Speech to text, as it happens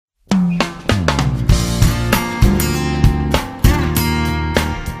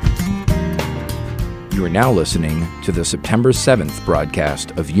You are now listening to the September 7th broadcast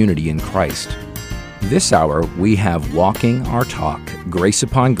of Unity in Christ. This hour, we have Walking Our Talk, Grace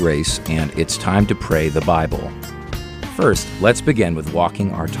Upon Grace, and It's Time to Pray the Bible. First, let's begin with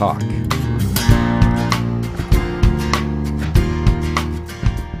Walking Our Talk.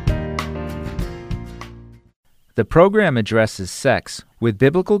 The program addresses sex with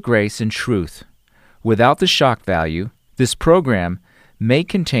biblical grace and truth. Without the shock value, this program may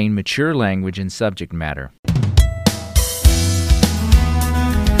contain mature language and subject matter.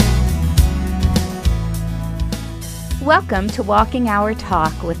 Welcome to Walking Our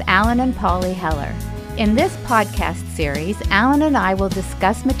Talk with Alan and Polly Heller. In this podcast series, Alan and I will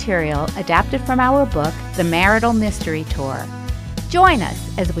discuss material adapted from our book, The Marital Mystery Tour. Join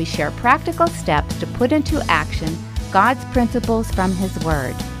us as we share practical steps to put into action God's principles from His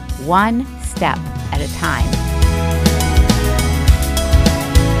Word, one step at a time.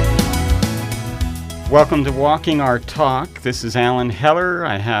 Welcome to Walking Our Talk. This is Alan Heller.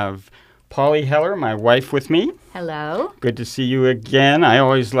 I have Polly Heller, my wife, with me. Hello. Good to see you again. I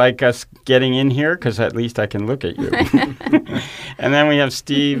always like us getting in here because at least I can look at you. And then we have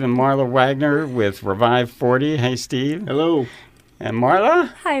Steve and Marla Wagner with Revive 40. Hey, Steve. Hello. And Marla.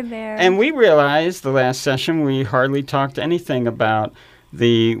 Hi there. And we realized the last session we hardly talked anything about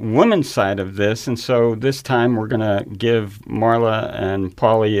the women's side of this, and so this time we're going to give Marla and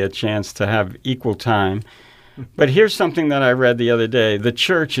Polly a chance to have equal time. But here's something that I read the other day. The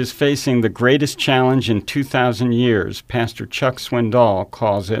church is facing the greatest challenge in 2,000 years. Pastor Chuck Swindoll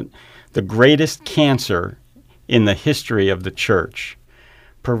calls it the greatest cancer in the history of the church.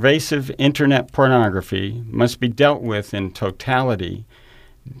 Pervasive internet pornography must be dealt with in totality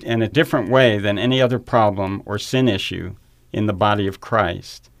in a different way than any other problem or sin issue in the body of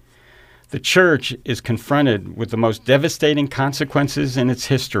Christ. The church is confronted with the most devastating consequences in its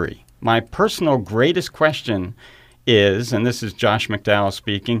history. My personal greatest question is, and this is Josh McDowell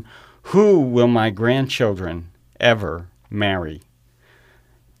speaking, who will my grandchildren ever marry?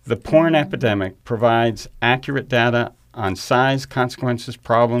 The porn epidemic provides accurate data on size, consequences,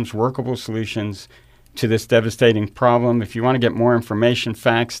 problems, workable solutions to this devastating problem. If you want to get more information,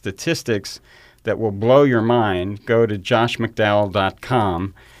 facts, statistics that will blow your mind, go to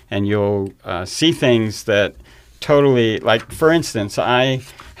joshmcdowell.com and you'll see things that totally, like, for instance, I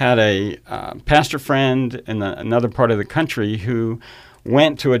had a pastor friend in another part of the country who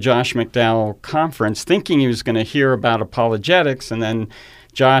went to a Josh McDowell conference thinking he was going to hear about apologetics, and then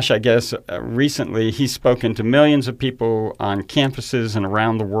Josh, I guess, recently he's spoken to millions of people on campuses and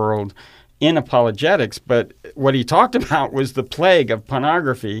around the world in apologetics, but what he talked about was the plague of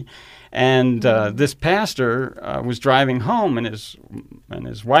pornography. And this pastor was driving home, and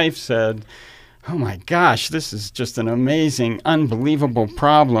his wife said, "Oh my gosh, this is just an amazing, unbelievable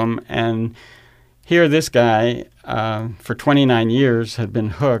problem." And here this guy, for 29 years, had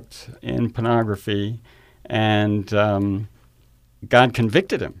been hooked in pornography, and God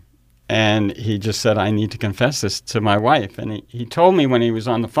convicted him. And he just said, "I need to confess this to my wife." And he told me when he was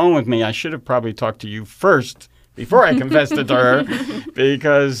on the phone with me, I should have probably talked to you first before I confessed it to her,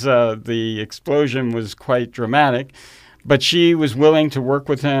 because the explosion was quite dramatic. But she was willing to work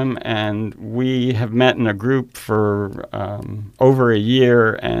with him, and we have met in a group for over a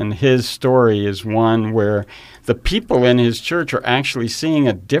year, and his story is one where the people in his church are actually seeing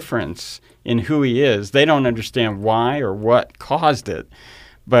a difference in who he is. They don't understand why or what caused it,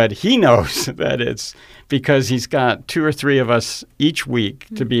 but he knows that it's because he's got 2 or 3 of us each week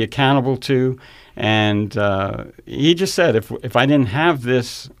to be accountable to. And he just said, if I didn't have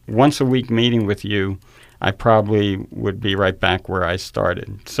this once-a-week meeting with you, I probably would be right back where I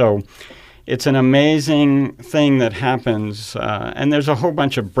started. So it's an amazing thing that happens. And there's a whole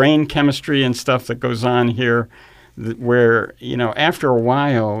bunch of brain chemistry and stuff that goes on here where, after a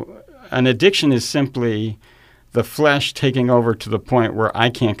while, an addiction is simply the flesh taking over to the point where I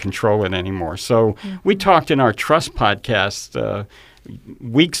can't control it anymore. So we talked in our Trust podcast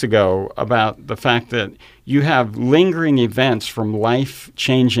weeks ago about the fact that you have lingering events from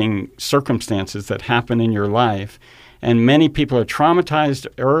life-changing circumstances that happen in your life, and many people are traumatized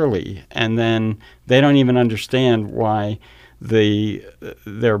early, and then they don't even understand why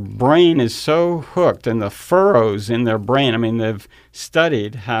their brain is so hooked, and the furrows in their brain, I mean, they've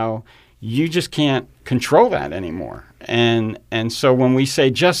studied how you just can't control that anymore. And so when we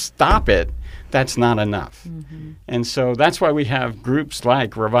say just stop it, that's not enough. Mm-hmm. And so that's why we have groups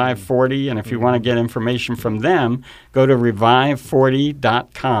like Revive 40, and if you want to get information from them, go to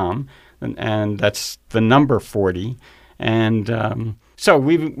revive40.com, and that's the number 40. And so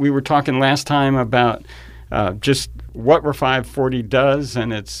we were talking last time about just what Revive 40 does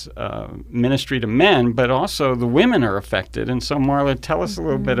and its ministry to men, but also the women are affected. And so, Marla, tell us a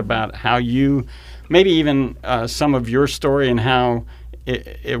little bit about how you, maybe even some of your story and how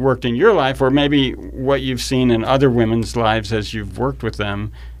it worked in your life, or maybe what you've seen in other women's lives as you've worked with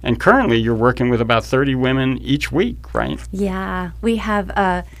them. And currently you're working with about 30 women each week, right? Yeah, we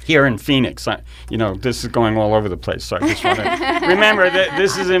have here in Phoenix. This is going all over the place, so I just want to remember that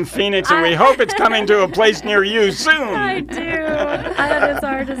this is in Phoenix, and we hope it's coming to a place near you soon. I do. That is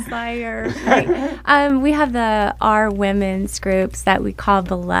our desire. Right. We have our women's groups that we call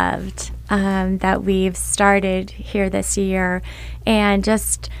Beloved, that we've started here this year, and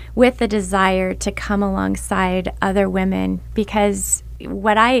just with the desire to come alongside other women, because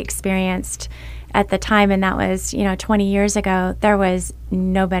what I experienced at the time, and that was 20 years ago, there was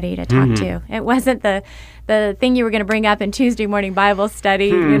nobody to talk to. It wasn't the thing you were going to bring up in Tuesday morning Bible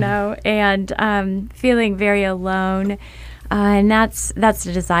study, and feeling very alone. And that's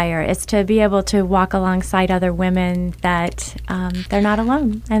the desire, is to be able to walk alongside other women that they're not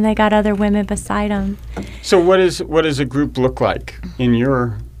alone, and they got other women beside them. So what does a group look like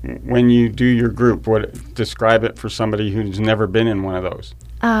when you do your group? Describe it for somebody who's never been in one of those.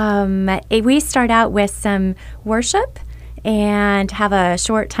 We start out with some worship and have a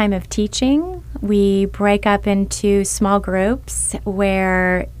short time of teaching. We break up into small groups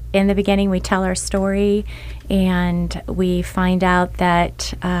where in the beginning we tell our story, and we find out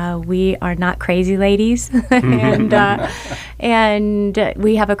that we are not crazy ladies. and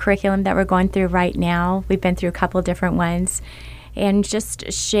we have a curriculum that we're going through right now. We've been through a couple different ones. And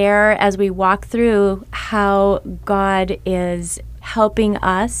just share as we walk through how God is helping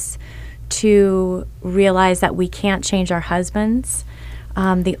us to realize that we can't change our husbands.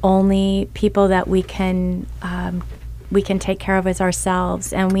 The only people that we can take care of is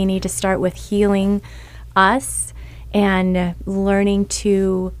ourselves, and we need to start with healing us and learning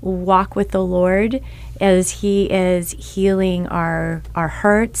to walk with the Lord as He is healing our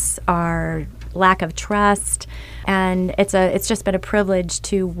hurts, our lack of trust. And it's just been a privilege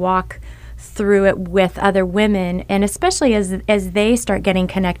to walk through it with other women, and especially as they start getting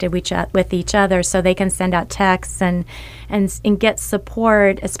connected with each other, so they can send out texts and get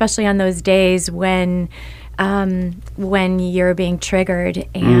support, especially on those days when you're being triggered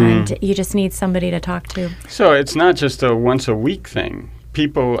and you just need somebody to talk to. So it's not just a once a week thing.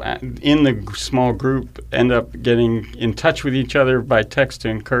 People in the small group end up getting in touch with each other by text to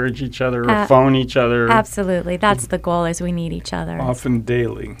encourage each other or phone each other. Absolutely. That's the goal, is we need each other. Often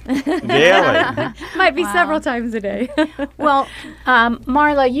daily. Daily. Might be several times a day. Well,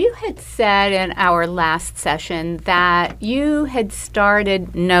 Marla, you had said in our last session that you had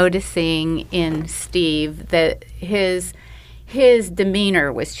started noticing in Steve that his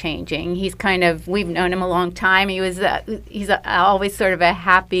demeanor was changing. We've known him a long time. He's always sort of a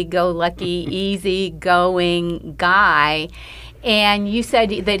happy-go-lucky, easy-going guy. And you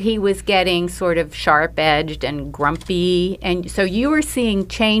said that he was getting sort of sharp-edged and grumpy. And so you were seeing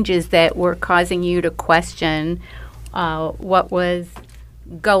changes that were causing you to question what was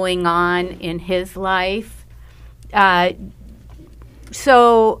going on in his life.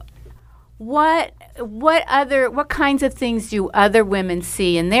 So what kinds of things do other women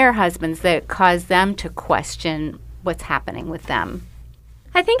see in their husbands that cause them to question what's happening with them?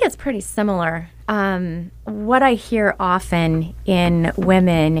 I think it's pretty similar. What I hear often in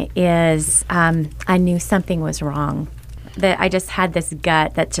women is, I knew something was wrong. That I just had this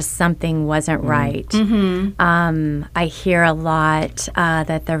gut that just something wasn't right. Mm-hmm. I hear a lot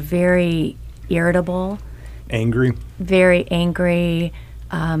that they're very irritable. Angry. Very angry,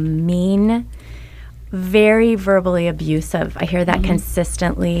 mean. Very verbally abusive. I hear that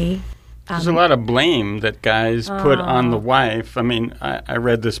consistently. There's a lot of blame that guys put on the wife. I mean, I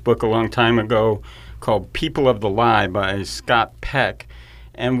read this book a long time ago called People of the Lie by Scott Peck.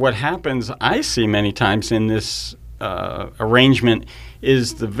 And what happens, I see many times in this arrangement,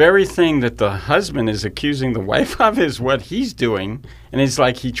 is the very thing that the husband is accusing the wife of is what he's doing. And it's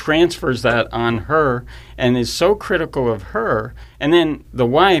like he transfers that on her and is so critical of her. And then the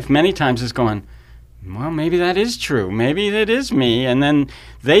wife many times is going, well, maybe that is true. Maybe that is me. And then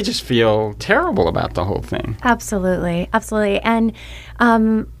they just feel terrible about the whole thing. Absolutely. Absolutely. And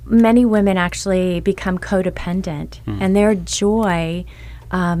many women actually become codependent, and their joy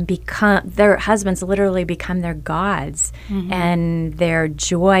their husbands literally become their gods, and their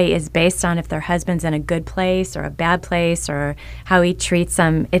joy is based on if their husband's in a good place or a bad place or how he treats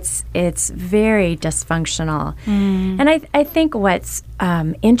them. It's very dysfunctional. And I think what's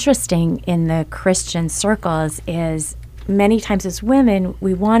interesting in the Christian circles is many times as women,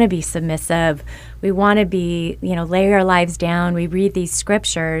 we want to be submissive. We want to be, lay our lives down. We read these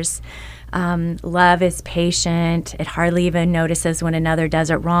scriptures. Love is patient. It hardly even notices when another does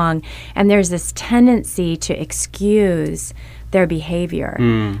it wrong. And there's this tendency to excuse their behavior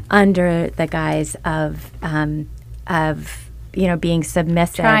under the guise of being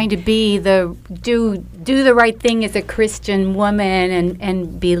submissive, trying to be do the right thing as a Christian woman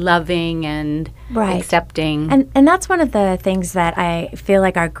and be loving and accepting. And that's one of the things that I feel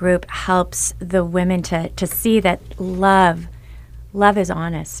like our group helps the women to see, that love is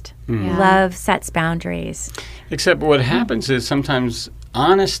honest. Yeah. Love sets boundaries. Except what happens is sometimes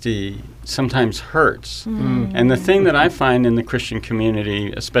honesty sometimes hurts. And the thing that I find in the Christian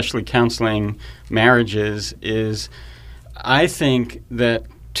community, especially counseling marriages, is I think that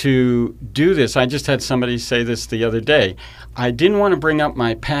to do this, I just had somebody say this the other day, I didn't want to bring up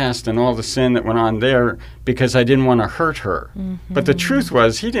my past and all the sin that went on there because I didn't want to hurt her. But the truth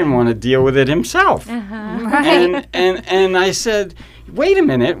was, he didn't want to deal with it himself. Right. And I said, wait a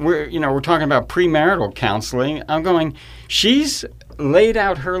minute, we're talking about premarital counseling. I'm going, she's laid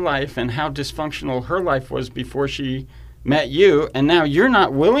out her life and how dysfunctional her life was before she met you, and now you're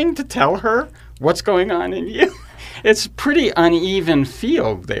not willing to tell her what's going on in you. It's a pretty uneven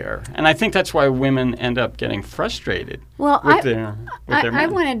field there, and I think that's why women end up getting frustrated with their men. I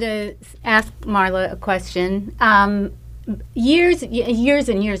wanted to ask Marla a question. Years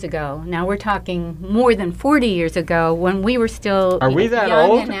and years ago, now we're talking more than 40 years ago, when we were still young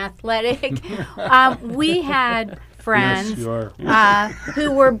old? and athletic, we had friends Yes,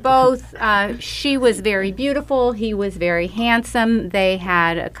 who were both, she was very beautiful, he was very handsome, they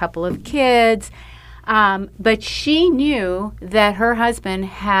had a couple of kids, but she knew that her husband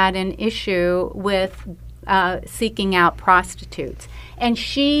had an issue with seeking out prostitutes. And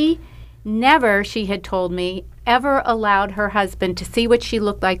she had told me, ever allowed her husband to see what she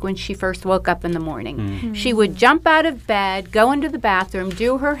looked like when she first woke up in the morning. She would jump out of bed, go into the bathroom,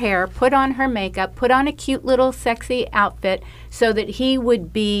 do her hair, put on her makeup, put on a cute little sexy outfit so that he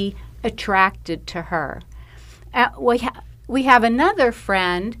would be attracted to her. We have another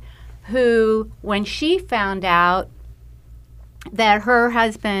friend who, when she found out that her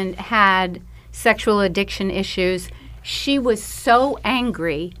husband had sexual addiction issues, she was so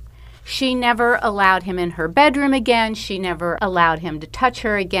angry. She never allowed him in her bedroom again. She never allowed him to touch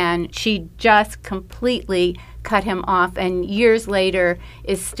her again. She just completely cut him off, and years later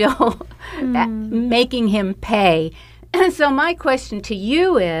is still making him pay. And so my question to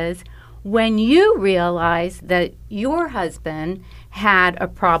you is, when you realized that your husband had a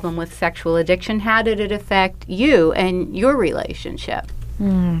problem with sexual addiction, how did it affect you and your relationship?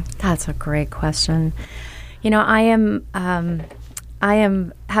 That's a great question. I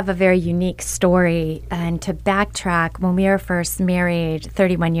have a very unique story, and to backtrack, when we were first married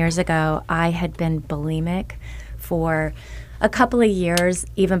 31 years ago, I had been bulimic for a couple of years,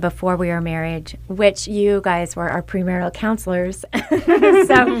 even before we were married, which you guys were our premarital counselors.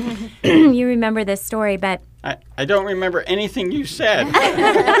 So you remember this story, but I don't remember anything you said.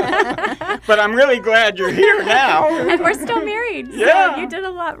 But I'm really glad you're here now. And we're still married. Yeah. So you did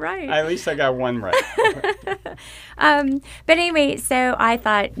a lot right. At least I got one right. But anyway, so I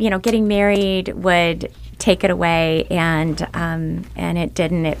thought, getting married would take it away, and it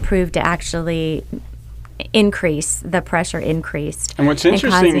didn't. It proved to actually increase. The pressure increased. And what's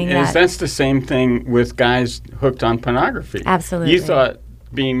interesting is that's the same thing with guys hooked on pornography. Absolutely. You thought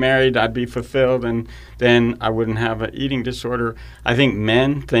being married, I'd be fulfilled, and then I wouldn't have an eating disorder. I think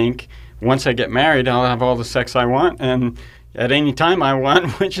men think, once I get married, I'll have all the sex I want, and at any time I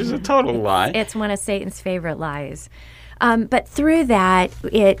want, which is a total lie. It's one of Satan's favorite lies. But through that,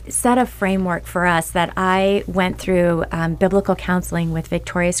 it set a framework for us that I went through biblical counseling with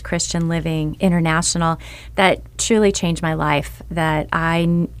Victorious Christian Living International that truly changed my life, that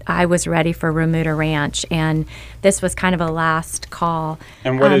I was ready for Remuda Ranch, and this was kind of a last call.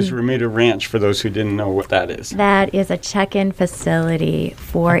 And what is Remuda Ranch, for those who didn't know what that is? That is a check-in facility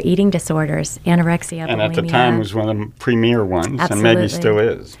for eating disorders, anorexia, bulimia. And at the time was one of the premier ones, Absolutely. And maybe still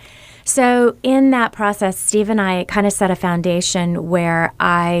is. So in that process, Steve and I kind of set a foundation where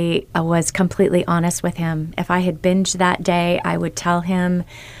I was completely honest with him. If I had binged that day, I would tell him.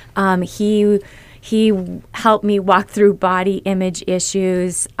 He helped me walk through body image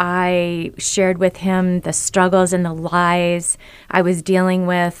issues. I shared with him the struggles and the lies I was dealing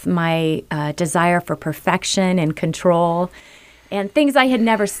with, my desire for perfection and control, and things I had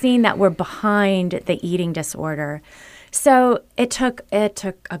never seen that were behind the eating disorder. So it took a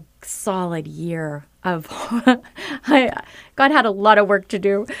solid year of God had a lot of work to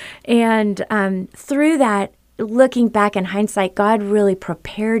do, and through that, looking back in hindsight, God really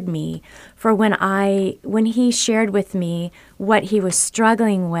prepared me for when he shared with me what he was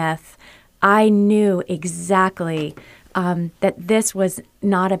struggling with. I knew exactly that this was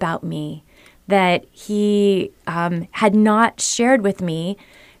not about me, that he had not shared with me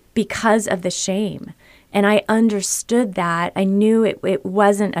because of the shame. And I understood that. I knew it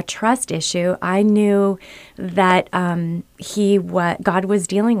wasn't a trust issue. I knew that God was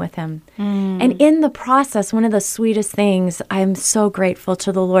dealing with him. And in the process, one of the sweetest things, I'm so grateful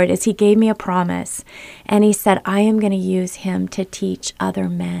to the Lord, is he gave me a promise. And he said, I am going to use him to teach other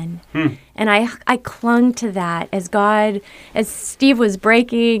men. And I clung to that as Steve was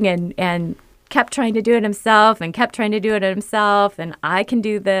breaking and kept trying to do it himself and I can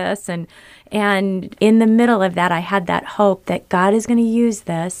do this. And in the middle of that, I had that hope that God is going to use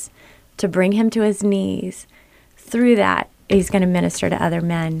this to bring him to his knees. Through that, he's going to minister to other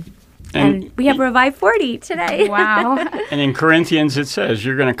men. And we have Revive 40 today. Wow. And in Corinthians it says,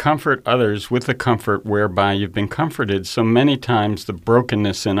 you're going to comfort others with the comfort whereby you've been comforted. So many times the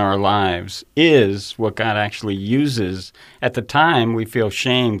brokenness in our lives is what God actually uses. At the time, we feel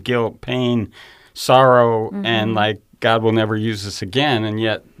shame, guilt, pain, sorrow, and like God will never use us again. And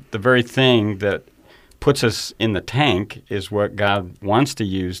yet the very thing that puts us in the tank is what God wants to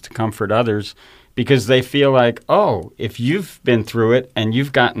use to comfort others, because they feel like, oh, if you've been through it and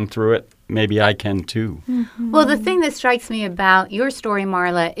you've gotten through it, maybe I can too. Well, the thing that strikes me about your story,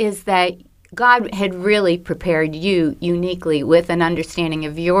 Marla, is that God had really prepared you uniquely with an understanding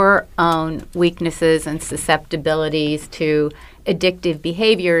of your own weaknesses and susceptibilities to addictive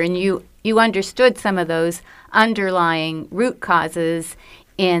behavior, and you understood some of those underlying root causes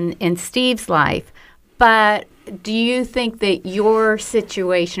in Steve's life. But do you think that your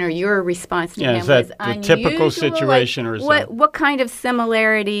situation or your response to him is that was the unusual? typical situation, or is what kind of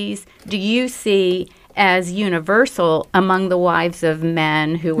similarities do you see as universal among the wives of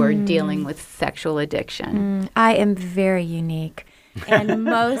men who are dealing with sexual addiction? I am very unique. And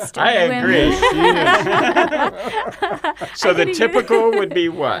most I women... agree. So the typical would be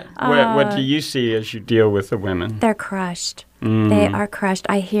what? What do you see as you deal with the women? They're crushed. They are crushed.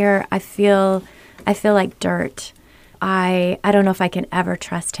 I feel like dirt. I don't know if I can ever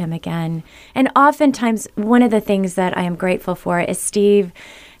trust him again. And oftentimes, one of the things that I am grateful for is Steve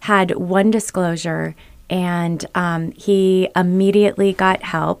had one disclosure, and he immediately got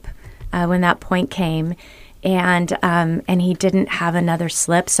help when that point came, and he didn't have another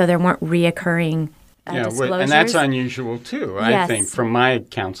slip, so there weren't reoccurring disclosures. And that's unusual too, I think, from my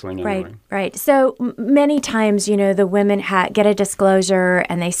counseling anyway. Right. So many times, the women get a disclosure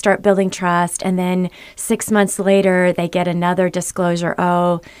and they start building trust, and then 6 months later they get another disclosure.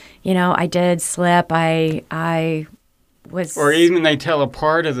 Oh, I did slip. I was... Or even they tell a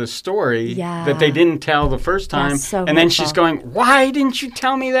part of the story that they didn't tell the first time, and then she's going, "Why didn't you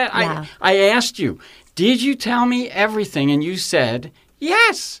tell me that? Yeah. I asked you, did you tell me everything? And you said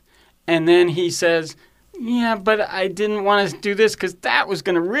yes." And then he says, "Yeah, but I didn't want to do this because that was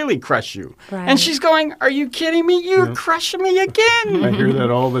going to really crush you." Right. And she's going, "Are you kidding me? You're crushing me again." I hear that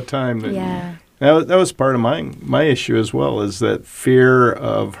all the time. Yeah. That was part of my issue as well, is that fear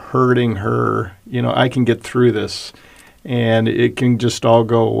of hurting her. I can get through this, and it can just all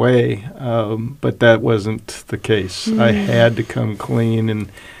go away. But that wasn't the case. I had to come clean, and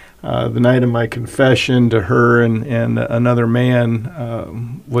the night of my confession to her and another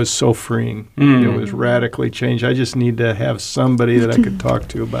man was so freeing. It was radically changed. I just need to have somebody that I could talk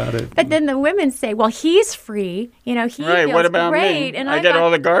to about it. But then the women say, "Well, he's free. He Right, feels what about great." me? And I get all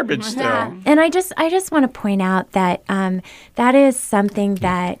the garbage still. And I just want to point out that that is something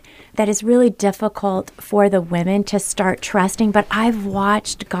that is really difficult for the women to start trusting. But I've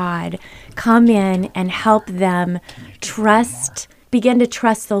watched God come in and help them begin to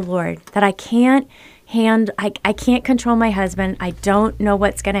trust the Lord, that I can't control my husband. I don't know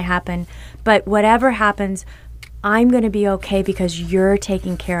what's going to happen, but whatever happens, I'm going to be okay because you're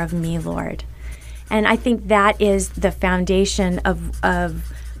taking care of me, Lord. And I think that is the foundation of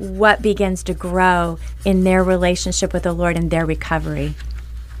what begins to grow in their relationship with the Lord and their recovery.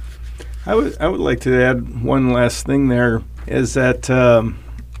 I would like to add one last thing there, is that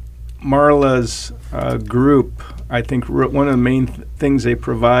Marla's group, I think one of the main things they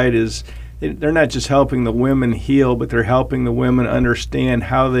provide is they're not just helping the women heal, but they're helping the women understand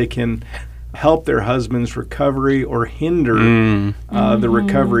how they can help their husband's recovery or hinder the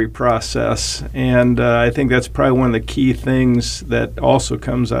recovery process. And I think that's probably one of the key things that also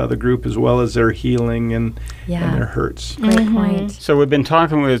comes out of the group, as well as their healing and their hurts. Great point. So we've been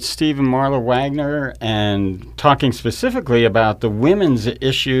talking with Steve and Marla Wagner and talking specifically about the women's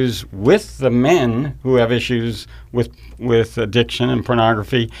issues with the men who have issues with addiction and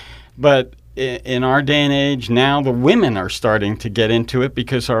pornography. But in our day and age, now the women are starting to get into it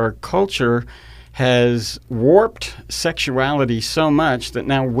because our culture has warped sexuality so much that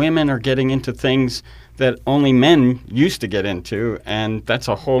now women are getting into things that only men used to get into, and that's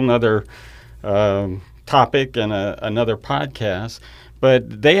a whole nother topic and another podcast.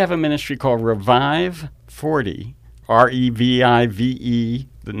 But they have a ministry called Revive 40, REVIVE,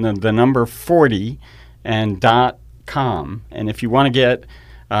 the number 40, and .com. And if you want to get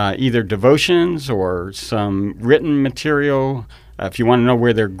either devotions or some written material, if you want to know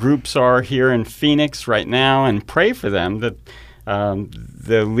where their groups are here in Phoenix right now, and pray for them that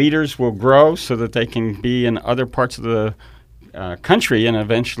the leaders will grow so that they can be in other parts of the country and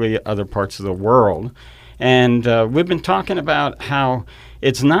eventually other parts of the world. And we've been talking about how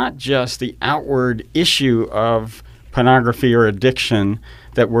it's not just the outward issue of pornography or addiction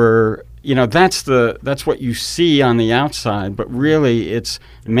that that's what you see on the outside, but really it's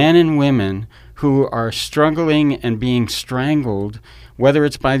men and women who are struggling and being strangled, whether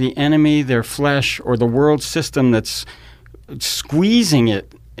it's by the enemy, their flesh, or the world system that's squeezing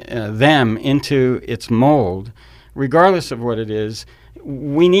them into its mold. Regardless of what it is,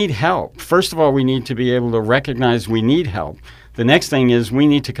 we need help. First of all, we need to be able to recognize we need help. The next thing is we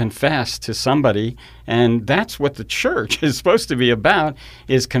need to confess to somebody, and that's what the church is supposed to be about,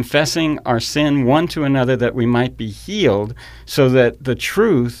 is confessing our sin one to another that we might be healed, so that the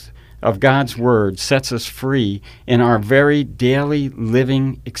truth of God's word sets us free in our very daily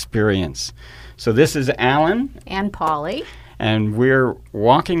living experience. So this is Alan. And Polly. And we're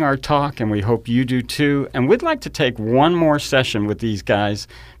walking our talk, and we hope you do too. And we'd like to take one more session with these guys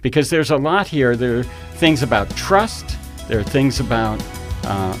because there's a lot here. There are things about trust. There are things about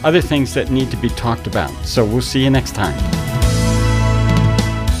other things that need to be talked about. So we'll see you next time.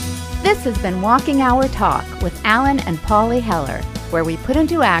 This has been Walking Our Talk with Alan and Polly Heller, where we put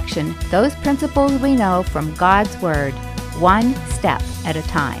into action those principles we know from God's Word, one step at a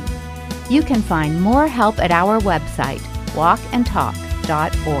time. You can find more help at our website,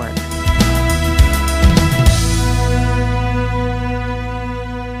 walkandtalk.org.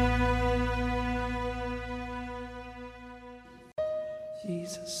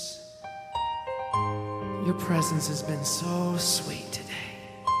 Jesus, your presence has been so sweet today.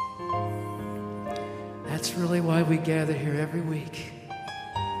 That's really why we gather here every week,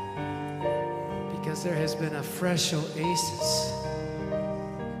 because there has been a fresh oasis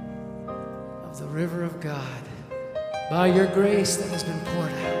of the river of God by your grace that has been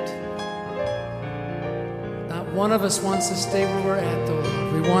poured out. Not one of us wants to stay where we're at, though,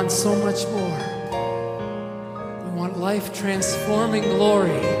 Lord. We want so much more. We want life-transforming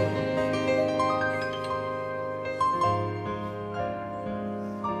glory.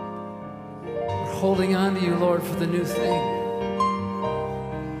 We're holding on to you, Lord, for the new thing.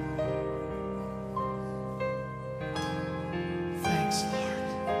 Thanks, Lord.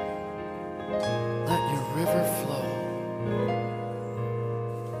 Let your river flow.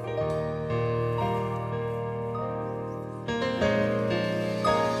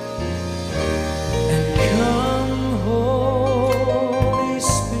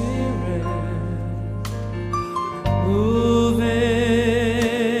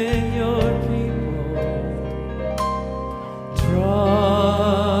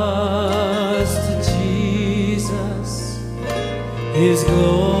 His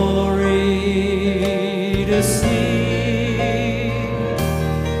glory to see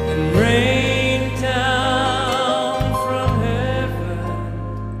and rain down from heaven,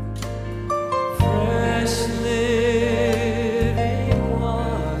 fresh living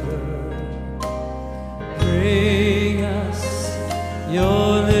water, bring us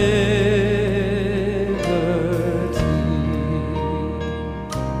your liberty.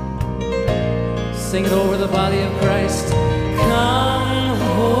 Sing it over the body of Christ. Come,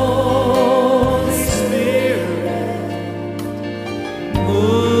 Holy Spirit,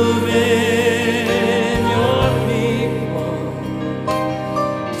 move in your people,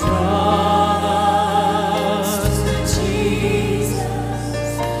 draw us to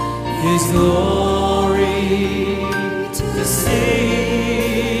Jesus, His glory to see,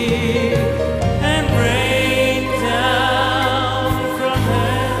 and rain down from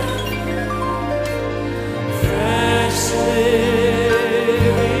heaven, fresh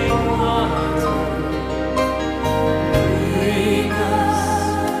living water.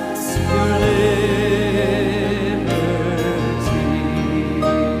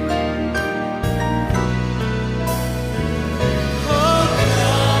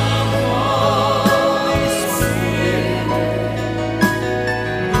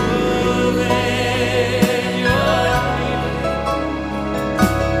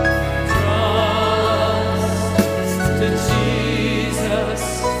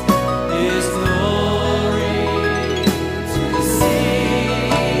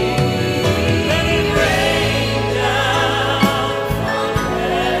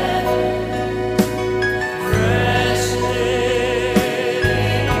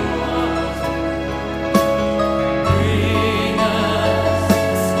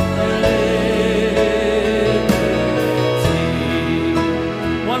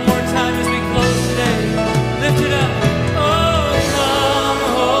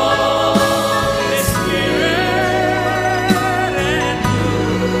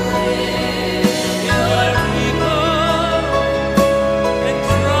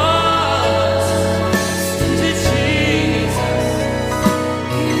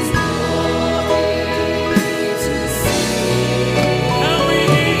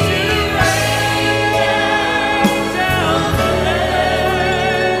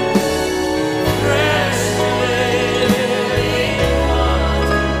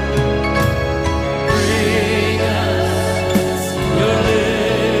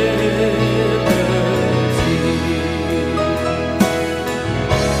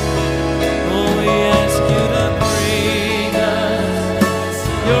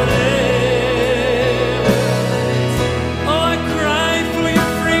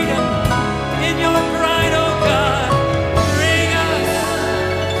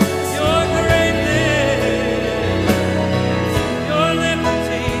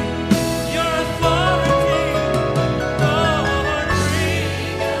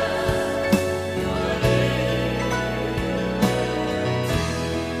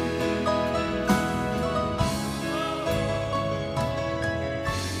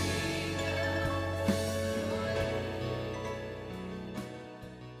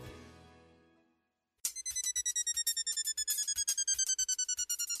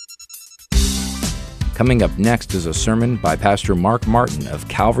 Coming up next is a sermon by Pastor Mark Martin of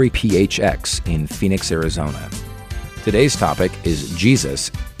Calvary PHX in Phoenix, Arizona. Today's topic is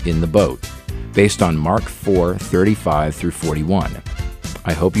Jesus in the boat, based on Mark 4:35 through 41.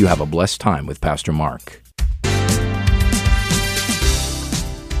 I hope you have a blessed time with Pastor Mark.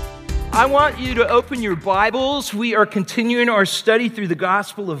 I want you to open your Bibles. We are continuing our study through the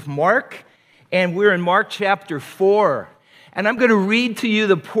Gospel of Mark, and we're in Mark chapter 4. And I'm going to read to you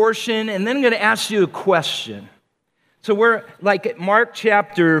the portion, and then I'm going to ask you a question. So we're like at Mark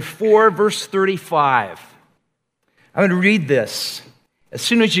chapter 4, verse 35. I'm going to read this as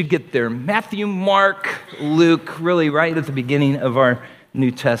soon as you get there. Matthew, Mark, Luke, really right at the beginning of our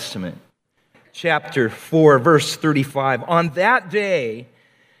New Testament. Chapter 4, verse 35. On that day,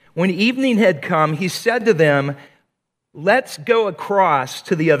 when evening had come, he said to them, "Let's go across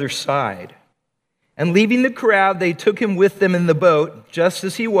to the other side." And leaving the crowd, they took him with them in the boat, just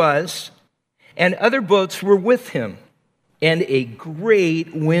as he was, and other boats were with him. And a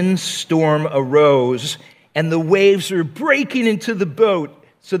great windstorm arose, and the waves were breaking into the boat,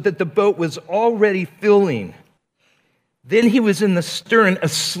 so that the boat was already filling. Then he was in the stern,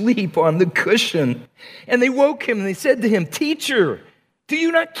 asleep on the cushion. And they woke him, and they said to him, "Teacher, do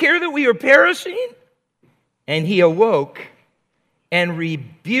you not care that we are perishing?" And he awoke and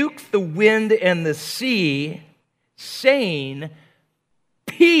rebuked the wind and the sea, saying,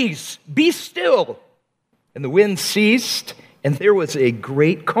 "Peace, be still." And the wind ceased, and there was a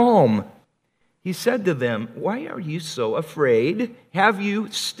great calm. He said to them, "Why are you so afraid? Have you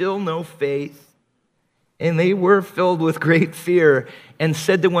still no faith?" And they were filled with great fear and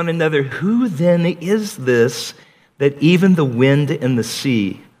said to one another, "Who then is this that even the wind and the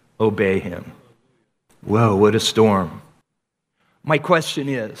sea obey him?" Whoa, what a storm. My question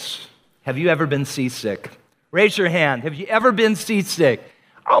is, have you ever been seasick? Raise your hand. Have you ever been seasick?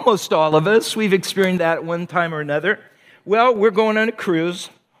 Almost all of us. We've experienced that at one time or another. Well, we're going on a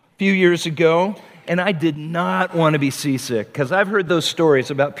cruise a few years ago, and I did not want to be seasick because I've heard those stories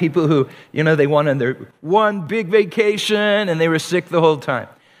about people who, they went on their one big vacation and they were sick the whole time.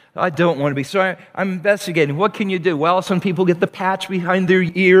 I don't want to be. So I'm investigating. What can you do? Well, some people get the patch behind their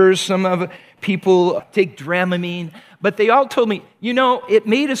ears. Some of people take Dramamine. But they all told me, it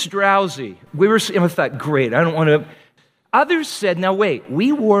made us drowsy. I thought, great, I don't want to. Others said, now wait,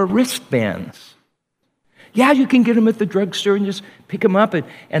 we wore wristbands. Yeah, you can get them at the drugstore and just pick them up.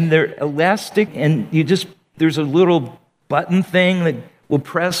 And they're elastic, and there's a little button thing that will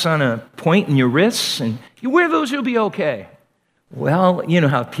press on a point in your wrists. And you wear those, you'll be okay. Well, you know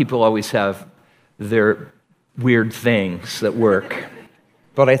how people always have their weird things that work.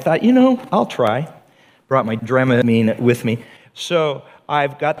 But I thought, I'll try. Brought my Dramamine with me. So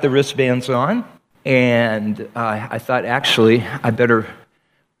I've got the wristbands on, and I thought, actually, I better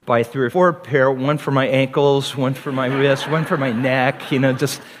buy 3 or 4 pair, one for my ankles, one for my wrist, one for my neck,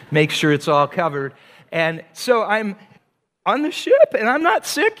 just make sure it's all covered. And so I'm on the ship, and I'm not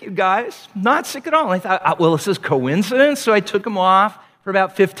sick, you guys. Not sick at all. I thought, well, is this coincidence? So I took them off for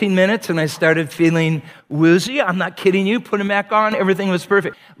about 15 minutes, and I started feeling woozy. I'm not kidding you. Put them back on. Everything was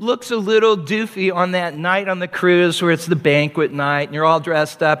perfect. Looks a little doofy on that night on the cruise where it's the banquet night, and you're all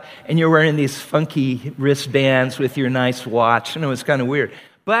dressed up, and you're wearing these funky wristbands with your nice watch, and it was kind of weird.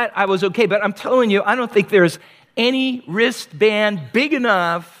 But I was okay. But I'm telling you, I don't think there's any wristband big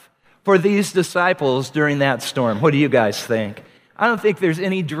enough for these disciples during that storm. What do you guys think? I don't think there's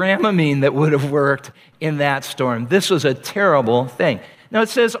any Dramamine that would have worked in that storm. This was a terrible thing. Now it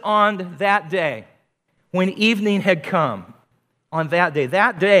says on that day, when evening had come, on that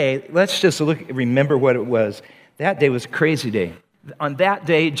day, let's just remember what it was. That day was a crazy day. On that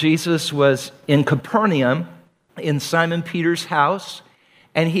day, Jesus was in Capernaum, in Simon Peter's house,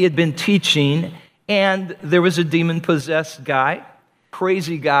 and he had been teaching, and there was a demon-possessed guy,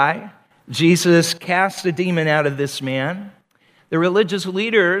 crazy guy. Jesus cast a demon out of this man. The religious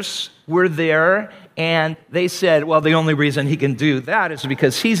leaders were there, and they said, well, the only reason he can do that is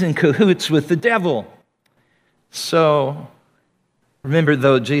because he's in cahoots with the devil. So, remember,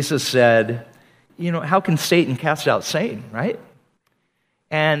 though, Jesus said, how can Satan cast out Satan, right?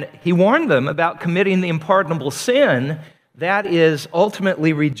 And he warned them about committing the unpardonable sin, that is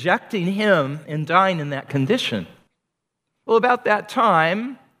ultimately rejecting him and dying in that condition. Well, about that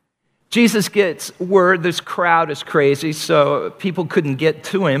time, Jesus gets word this crowd is crazy, so people couldn't get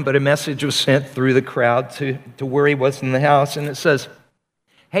to him, but a message was sent through the crowd to where he was in the house, and it says,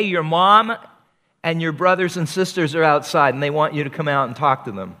 hey, your mom and your brothers and sisters are outside, and they want you to come out and talk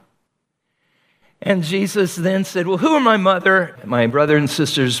to them. And Jesus then said, well, who are my mother, my brother and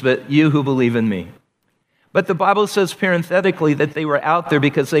sisters, but you who believe in me? But the Bible says parenthetically that they were out there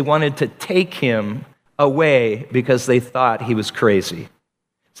because they wanted to take him away because they thought he was crazy.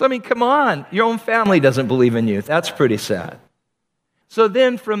 So, I mean, come on. Your own family doesn't believe in you. That's pretty sad. So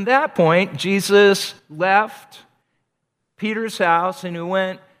then from that point, Jesus left Peter's house and he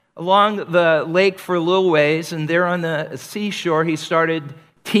went along the lake for a little ways, and there on the seashore he started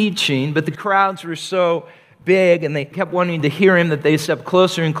teaching, but the crowds were so big and they kept wanting to hear him that they stepped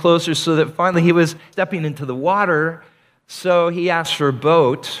closer and closer, so that finally he was stepping into the water. So he asked for a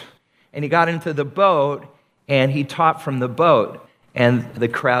boat, and he got into the boat and he taught from the boat, and the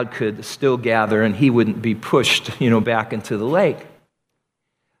crowd could still gather and he wouldn't be pushed, back into the lake.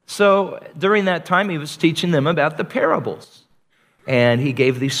 So during that time he was teaching them about the parables, and he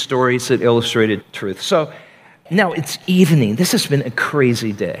gave these stories that illustrated truth. So now it's evening. This has been a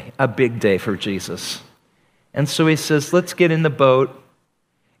crazy day, a big day for Jesus. And so he says, let's get in the boat.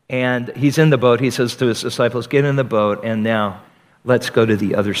 And he's in the boat. He says to his disciples, get in the boat, and now let's go to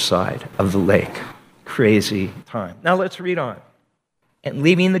the other side of the lake. Crazy time. Now let's read on. And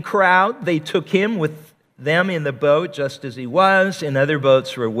leaving the crowd, they took him with them in the boat just as he was, and other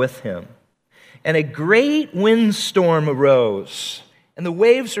boats were with him. And a great windstorm arose, and the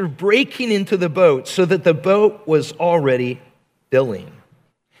waves were breaking into the boat, so that the boat was already filling.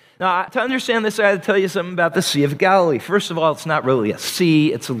 Now, to understand this, I have to tell you something about the Sea of Galilee. First of all, it's not really a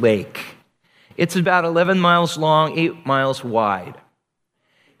sea, it's a lake. It's about 11 miles long, 8 miles wide.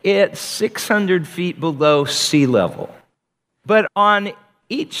 It's 600 feet below sea level. But on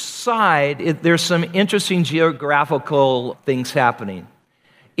each side, there's some interesting geographical things happening.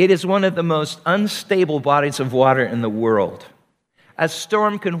 It is one of the most unstable bodies of water in the world. A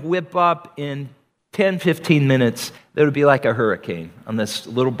storm can whip up in 10, 15 minutes. That would be like a hurricane on this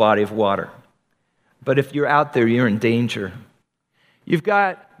little body of water. But if you're out there, you're in danger. You've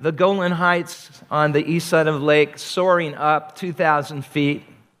got the Golan Heights on the east side of the lake soaring up 2,000 feet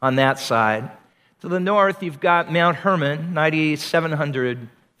on that side. To the north, you've got Mount Hermon, 9,700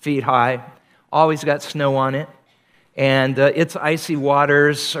 feet high. Always got snow on it. And its icy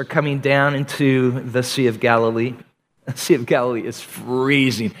waters are coming down into the Sea of Galilee. The Sea of Galilee is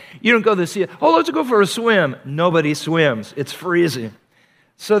freezing. You don't go to the sea, let's go for a swim. Nobody swims. It's freezing.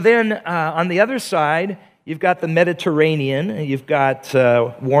 So then on the other side, you've got the Mediterranean. You've got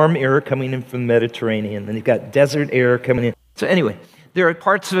warm air coming in from the Mediterranean. Then you've got desert air coming in. So anyway, there are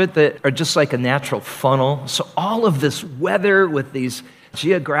parts of it that are just like a natural funnel. So all of this weather with these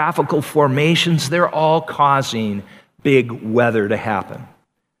geographical formations, they're all causing big weather to happen.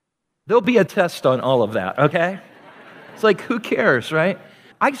 There'll be a test on all of that, okay? It's like, who cares, right?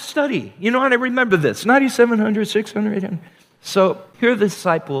 I study, and I remember this, 9,700, 600, 800. So here are the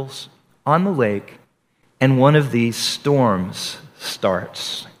disciples on the lake, and one of these storms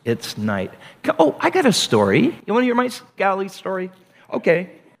starts. It's night. Oh, I got a story. You want to hear my Galilee story? Okay.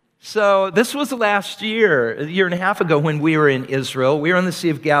 So this was last year, a year and a half ago, when we were in Israel. We were on the Sea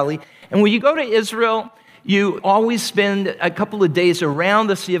of Galilee. And when you go to Israel, you always spend a couple of days around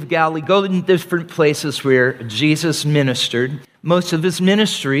the Sea of Galilee, go to different places where Jesus ministered. Most of his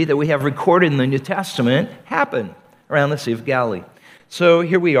ministry that we have recorded in the New Testament happened around the Sea of Galilee. So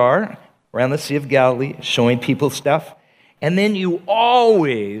here we are around the Sea of Galilee, showing people stuff. And then you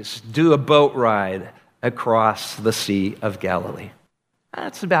always do a boat ride across the Sea of Galilee.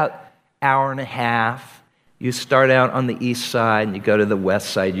 That's about an hour and a half. You start out on the east side and you go to the west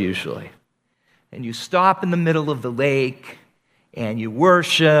side usually. And you stop in the middle of the lake, and you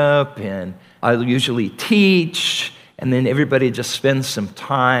worship, and I usually teach, and then everybody just spends some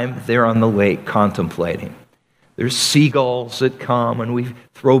time there on the lake contemplating. There's seagulls that come, and we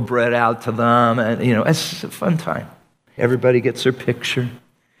throw bread out to them, and, it's a fun time. Everybody gets their picture.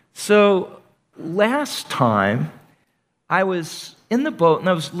 So last time, I was in the boat, and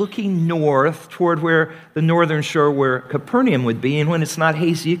I was looking north toward where the northern shore where Capernaum would be, and when it's not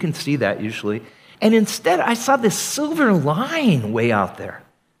hazy, you can see that usually. And instead, I saw this silver line way out there.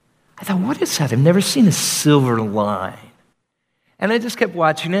 I thought, what is that? I've never seen a silver line. And I just kept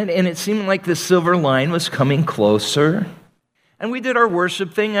watching it, and it seemed like the silver line was coming closer. And we did our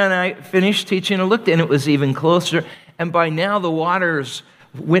worship thing, and I finished teaching. I looked, and it was even closer. And by now, the waters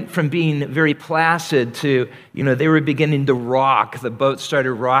went from being very placid to, they were beginning to rock. The boat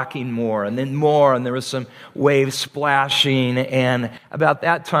started rocking more, and there was some waves splashing. And about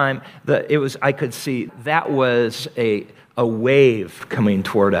that time, I could see that was a wave coming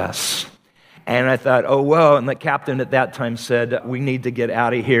toward us. And I thought, oh, whoa. And the captain at that time said, we need to get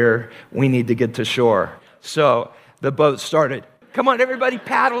out of here. We need to get to shore. So the boat started. Come on, everybody,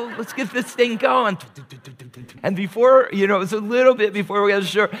 paddle. Let's get this thing going. And before, it was a little bit before we got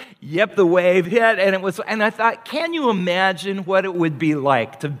ashore, the wave hit, and I thought, can you imagine what it would be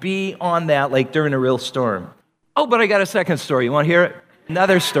like to be on that lake during a real storm? Oh, but I got a second story. You want to hear it?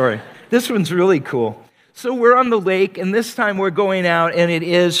 Another story. This one's really cool. So we're on the lake, and this time we're going out, and it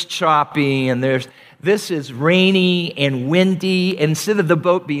is choppy, and this is rainy and windy. And instead of the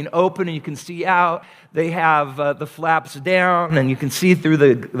boat being open and you can see out, they have the flaps down, and you can see through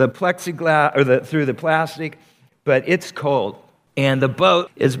the plexiglass or through the plastic. But it's cold, and the boat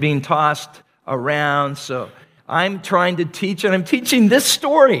is being tossed around. So I'm trying to teach, and I'm teaching this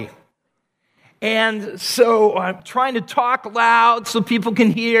story. And so I'm trying to talk loud so people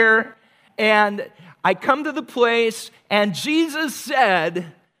can hear. And I come to the place, and Jesus said,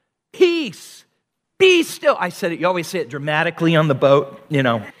 "Peace, be still." I said it, you always say it dramatically on the boat,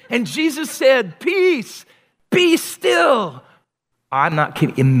 And Jesus said, "Peace, be still." I'm not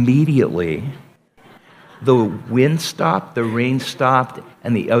kidding. Immediately, the wind stopped, the rain stopped,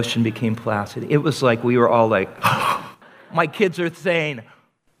 and the ocean became placid. It was like we were all like, my kids are saying,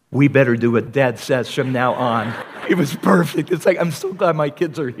 "We better do what Dad says from now on." It was perfect. It's like, I'm so glad my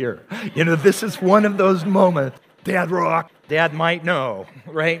kids are here. This is one of those moments. Dad rock. Dad might know,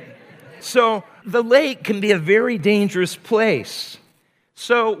 right? So the lake can be a very dangerous place.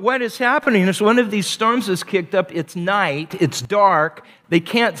 So what is happening is one of these storms is kicked up. It's night. It's dark. They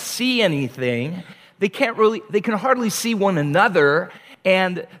can't see anything. They can hardly see one another.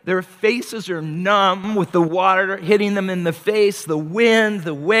 And their faces are numb with the water hitting them in the face, the wind,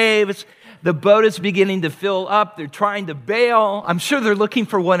 the waves. The boat is beginning to fill up. They're trying to bail. I'm sure they're looking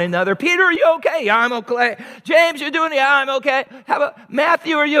for one another. "Peter, are you okay?" "Yeah, I'm okay." "James, you're doing it?" "Yeah, I'm okay." "How about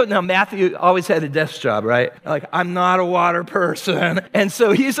Matthew, are you?" No, Matthew always had a desk job, right? Like, "I'm not a water person." And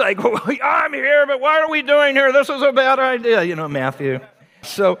so he's like, "Well, I'm here, but what are we doing here? This is a bad idea." Matthew.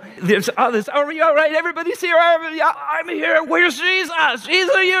 So there's all this, "Are we all right? Everybody's here. I'm here. Where's Jesus?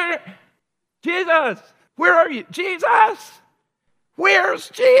 Jesus, are you? Jesus, where are you? Jesus, where's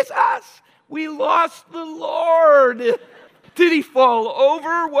Jesus? We lost the Lord. Did he fall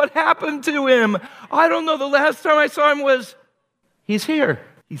over? What happened to him? I don't know. The last time I saw him was, he's here.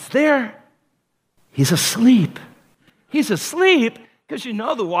 He's there. He's asleep. He's asleep because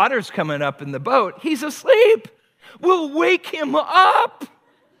the water's coming up in the boat. He's asleep. We'll wake him up."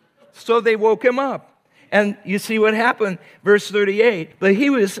 So they woke him up. And you see what happened, verse 38. But he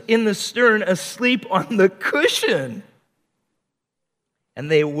was in the stern asleep on the cushion. And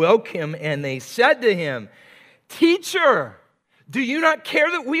they woke him and they said to him, "Teacher, do you not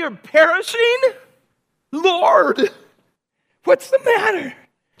care that we are perishing?" "Lord, what's the matter?"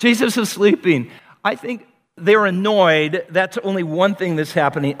 Jesus is sleeping. I think they're annoyed. That's only one thing that's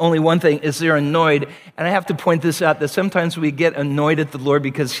happening. Only one thing is they're annoyed. And I have to point this out, that sometimes we get annoyed at the Lord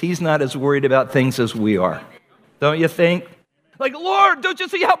because he's not as worried about things as we are. Don't you think? Like, "Lord, don't you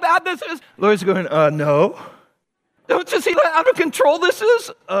see how bad this is?" Lord's going, "No." "Don't you see how out of control this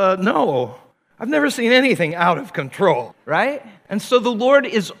is?" No. I've never seen anything out of control, right? And so the Lord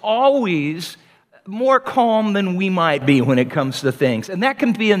is always more calm than we might be when it comes to things. And that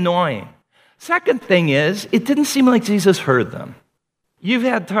can be annoying. Second thing is, it didn't seem like Jesus heard them. You've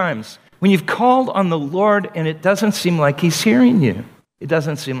had times when you've called on the Lord and it doesn't seem like he's hearing you. It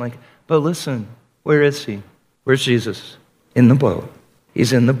doesn't seem like, but listen, where is he? Where's Jesus? In the boat.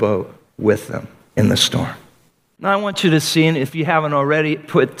 He's in the boat with them in the storm. Now I want you to see, and if you haven't already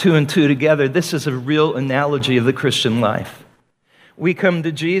put two and two together, this is a real analogy of the Christian life. We come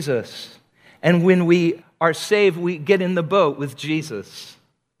to Jesus, and when we are saved, we get in the boat with Jesus.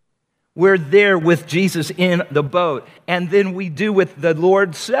 We're there with Jesus in the boat, and then we do what the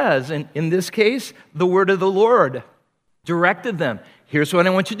Lord says, and in this case, the word of the Lord directed them. Here's what I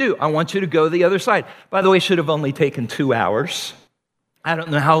want you to do. I want you to go the other side. By the way, it should have only taken 2 hours. I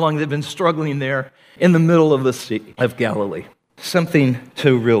don't know how long they've been struggling there in the middle of the Sea of Galilee. Something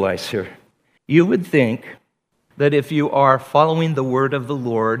to realize here. You would think that if you are following the word of the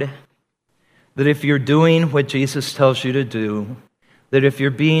Lord, that if you're doing what Jesus tells you to do, that if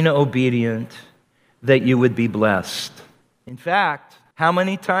you're being obedient, that you would be blessed. In fact, how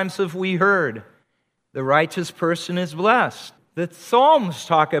many times have we heard the righteous person is blessed? The Psalms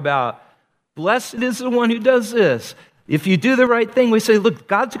talk about, blessed is the one who does this. If you do the right thing, we say, look,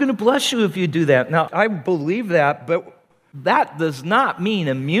 God's going to bless you if you do that. Now, I believe that, but that does not mean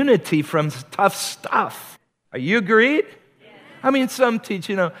immunity from tough stuff. Are you agreed? Yes. I mean, some teach,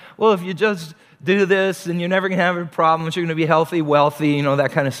 well, if you just do this, then you're never going to have any problems. You're going to be healthy, wealthy,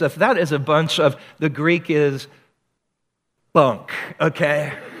 that kind of stuff. That is a bunch of, the Greek is bunk,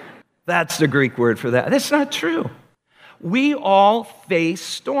 okay? That's the Greek word for that. That's not true. We all face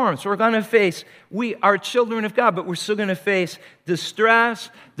storms. We're going to face, we are children of God, but we're still going to face distress,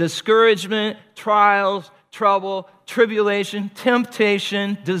 discouragement, trials, trouble, tribulation,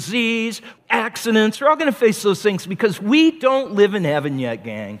 temptation, disease, accidents. We're all going to face those things because we don't live in heaven yet,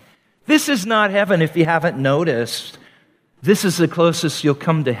 gang. This is not heaven if you haven't noticed. This is the closest you'll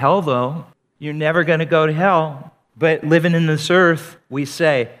come to hell, though. You're never going to go to hell. But living in this earth, we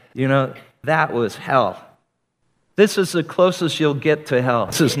say, that was hell. This is the closest you'll get to hell.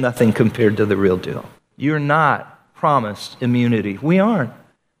 This is nothing compared to the real deal. You're not promised immunity. We aren't.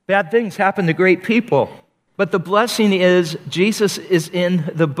 Bad things happen to great people. But the blessing is Jesus is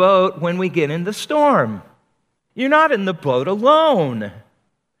in the boat when we get in the storm. You're not in the boat alone.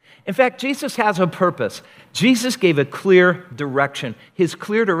 In fact, Jesus has a purpose. Jesus gave a clear direction. His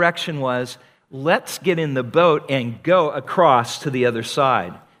clear direction was, let's get in the boat and go across to the other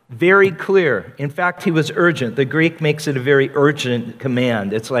side. Very clear. In fact, he was urgent. The Greek makes it a very urgent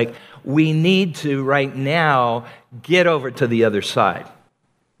command. It's like, we need to, right now, get over to the other side.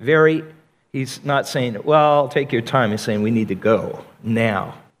 He's not saying, well, take your time. He's saying, we need to go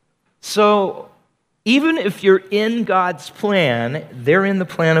now. So, even if you're in God's plan, they're in the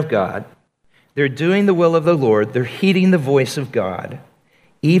plan of God. They're doing the will of the Lord. They're heeding the voice of God,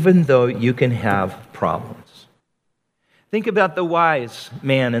 even though you can have problems. Think about the wise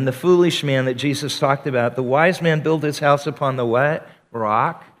man and the foolish man that Jesus talked about. The wise man built his house upon the what?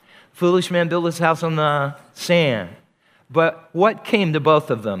 Rock. Foolish man built his house on the sand. But what came to both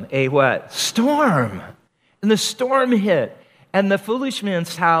of them? A what? Storm. And the storm hit. And the foolish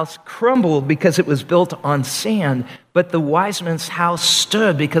man's house crumbled because it was built on sand. But the wise man's house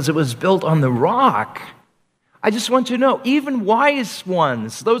stood because it was built on the rock. I just want you to know, even wise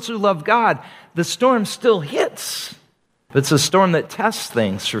ones, those who love God, the storm still hits. But it's a storm that tests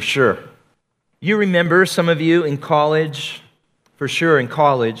things, for sure. You remember, some of you in college, for sure in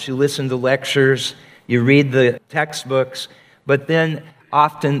college, you listen to lectures, you read the textbooks, but then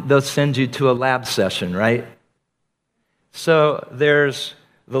often they'll send you to a lab session, right? So there's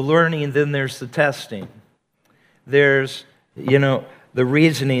the learning, then there's the testing. There's, the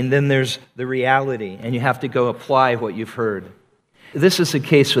reasoning, then there's the reality, and you have to go apply what you've heard. This is the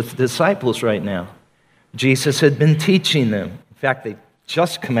case with the disciples right now. Jesus had been teaching them. In fact, they've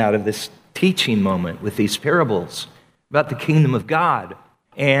just come out of this teaching moment with these parables about the kingdom of God.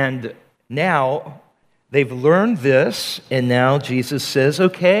 And now they've learned this, and now Jesus says,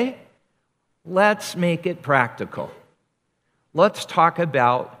 okay, let's make it practical. Let's talk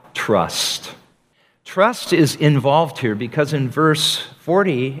about trust. Trust is involved here because in verse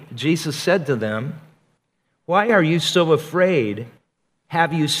 40, Jesus said to them, why are you so afraid?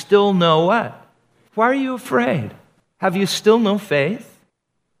 Have you still no what? Why are you afraid? Have you still no faith?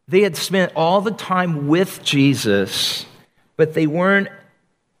 They had spent all the time with Jesus, but they weren't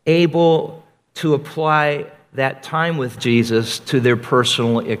able to apply that time with Jesus to their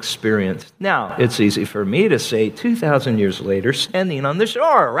personal experience. Now, it's easy for me to say 2,000 years later, standing on the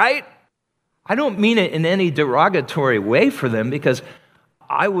shore, right? I don't mean it in any derogatory way for them because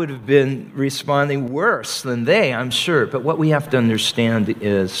I would have been responding worse than they, I'm sure. But what we have to understand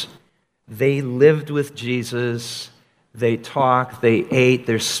is they lived with Jesus, they talked, they ate,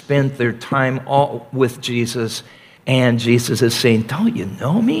 they spent their time all with Jesus, and Jesus is saying, don't you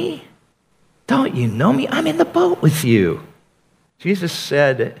know me? Don't you know me? I'm in the boat with you. Jesus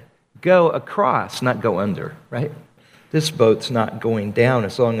said, go across, not go under, right? This boat's not going down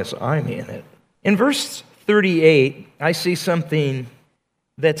as long as I'm in it. In verse 38, I see something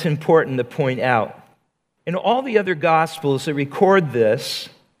that's important to point out. In all the other Gospels that record this,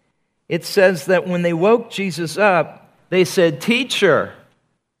 it says that when they woke Jesus up, they said, teacher,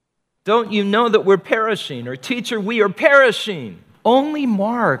 don't you know that we're perishing? Or teacher, we are perishing. Only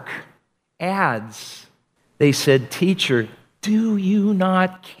Mark adds, they said, teacher, do you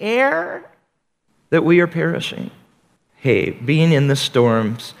not care that we are perishing? Hey, being in the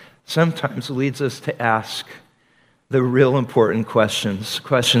storms sometimes leads us to ask the real important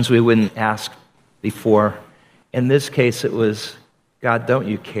questions we wouldn't ask before. In this case, it was, God, don't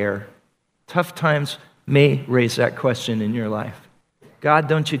you care? Tough times may raise that question in your life. God,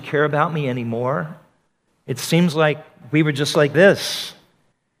 don't you care about me anymore? It seems like we were just like this.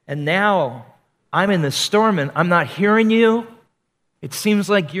 And now I'm in the storm and I'm not hearing you. It seems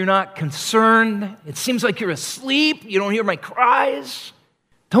like you're not concerned. It seems like you're asleep. You don't hear my cries.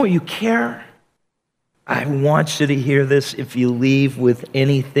 Don't you care? I want you to hear this. If you leave with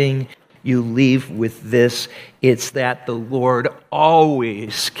anything, you leave with this. It's that the Lord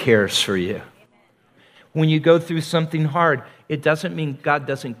always cares for you. When you go through something hard, it doesn't mean God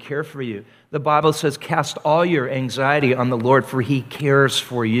doesn't care for you. The Bible says, cast all your anxiety on the Lord, for he cares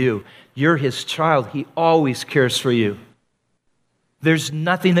for you. You're his child. He always cares for you. There's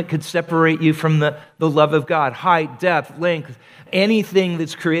nothing that could separate you from the love of God. Height, depth, length, anything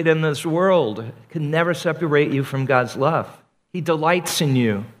that's created in this world can never separate you from God's love. He delights in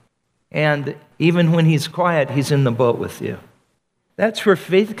you. And even when he's quiet, he's in the boat with you. That's where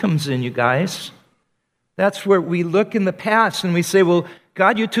faith comes in, you guys. That's where we look in the past and we say, well,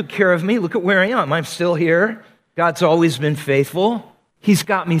 God, you took care of me. Look at where I am. I'm still here. God's always been faithful. He's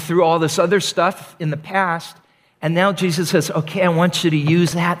got me through all this other stuff in the past. And now Jesus says, okay, I want you to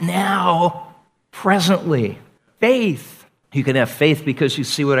use that now, presently. Faith. You can have faith because you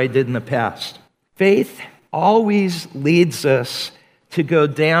see what I did in the past. Faith always leads us to go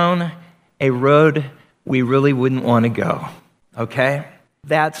down a road we really wouldn't want to go, okay?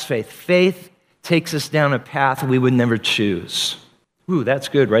 That's faith. Faith takes us down a path we would never choose. Ooh, that's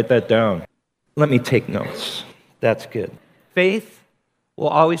good. Write that down. Let me take notes. That's good. Faith will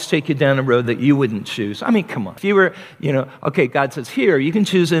always take you down a road that you wouldn't choose. I mean, come on. If you were, okay, God says, here, you can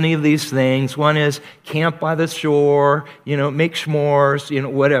choose any of these things. One is camp by the shore, make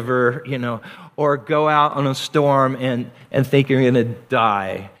s'mores, whatever, or go out on a storm and think you're going to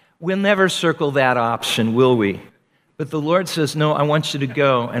die. We'll never circle that option, will we? But the Lord says, no, I want you to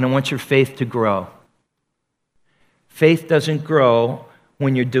go, and I want your faith to grow. Faith doesn't grow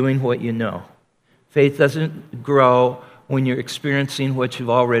when you're doing what you know. Faith doesn't grow when you're experiencing what you've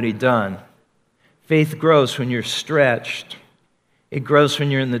already done. Faith grows when you're stretched. It grows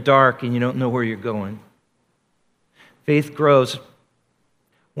when you're in the dark and you don't know where you're going. Faith grows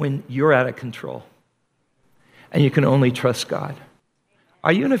when you're out of control and you can only trust God.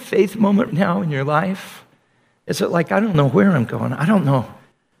 Are you in a faith moment now in your life? Is it like, I don't know where I'm going. I don't know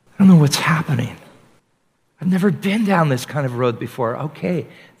what's happening. I've never been down this kind of road before. Okay,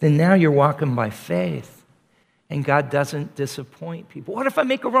 then now you're walking by faith. And God doesn't disappoint people. What if I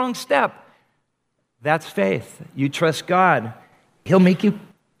make a wrong step? That's faith. You trust God. He'll make you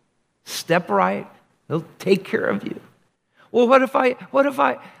step right. He'll take care of you. Well, what if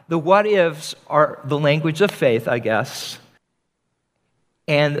I, the what ifs are the language of faith, I guess.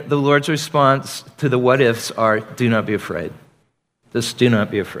 And the Lord's response to the what ifs are, do not be afraid. Just do not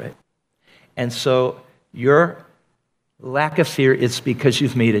be afraid. And so your lack of fear is because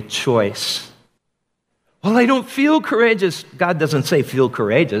you've made a choice. Well, I don't feel courageous. God doesn't say feel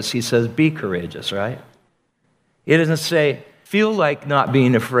courageous. He says be courageous, right? He doesn't say feel like not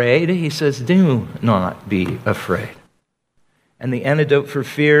being afraid. He says do not be afraid. And the antidote for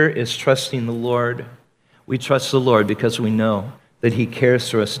fear is trusting the Lord. We trust the Lord because we know that he cares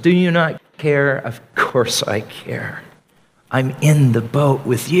for us. Do you not care? Of course I care. I'm in the boat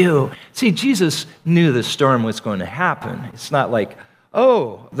with you. See, Jesus knew the storm was going to happen. It's not like,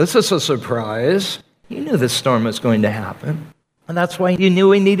 oh, this is a surprise. He knew the storm was going to happen. And that's why he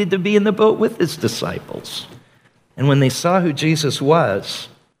knew he needed to be in the boat with his disciples. And when they saw who Jesus was,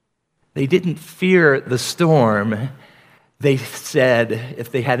 they didn't fear the storm. They said, if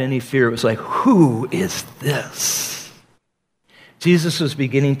they had any fear, it was like, who is this? Jesus was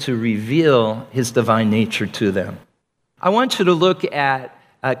beginning to reveal his divine nature to them. I want you to look at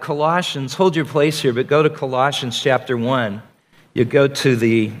Colossians. Hold your place here, but go to Colossians chapter 1. You go to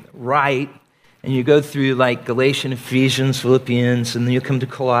the right, and you go through like Galatians, Ephesians, Philippians, and then you come to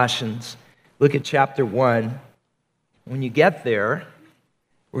Colossians. Look at chapter 1. When you get there,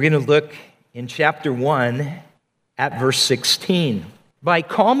 we're going to look in chapter 1 at verse 16. By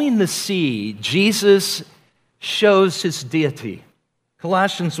calming the sea, Jesus shows his deity.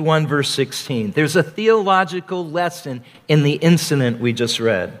 Colossians 1, verse 16. There's a theological lesson in the incident we just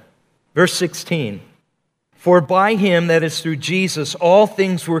read. Verse 16. For by him, that is through Jesus, all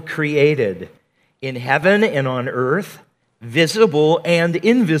things were created, in heaven and on earth, visible and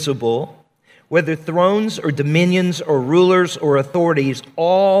invisible, whether thrones or dominions or rulers or authorities,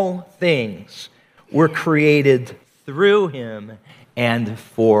 all things were created through him and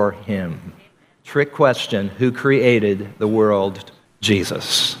for him. Trick question, who created the world?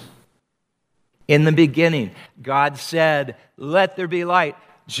 Jesus. In the beginning, God said, let there be light.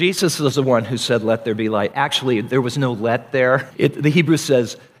 Jesus was the one who said, let there be light. Actually, there was no let there. The Hebrew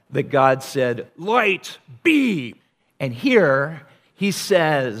says that God said, light be. And here he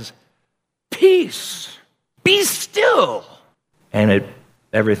says, peace, be still. And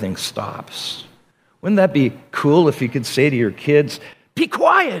everything stops. Wouldn't that be cool if you could say to your kids, be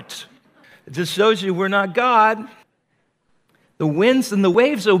quiet? It just shows you we're not God. The winds and the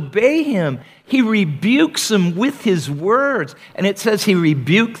waves obey him. He rebukes them with his words. And it says he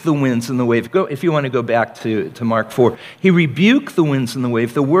rebuked the winds and the waves. If you want to go back to Mark 4. He rebuked the winds and the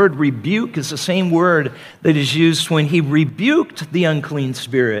wave. The word rebuke is the same word that is used when he rebuked the unclean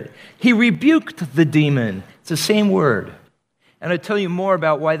spirit. He rebuked the demon. It's the same word. And I'll tell you more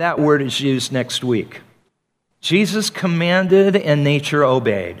about why that word is used next week. Jesus commanded and nature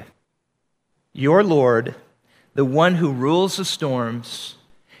obeyed. Your Lord, the one who rules the storms,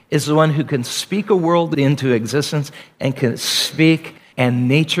 is the one who can speak a world into existence and can speak, and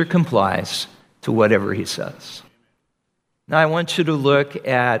nature complies to whatever he says. Now I want you to look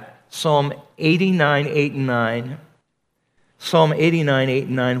at Psalm 89, 8 and 9. Psalm 89, 8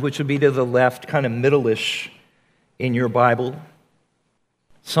 and 9, which would be to the left, kind of middle-ish in your Bible.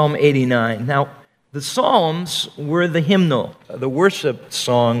 Psalm 89. Now, the Psalms were the hymnal, the worship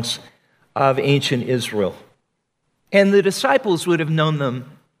songs of ancient Israel. And the disciples would have known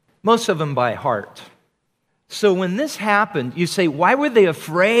them, most of them by heart. So when this happened, you say, why were they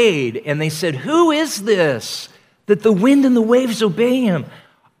afraid? And they said, who is this that the wind and the waves obey him?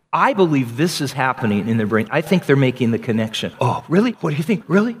 I believe this is happening in their brain. I think they're making the connection. Oh, really? What do you think?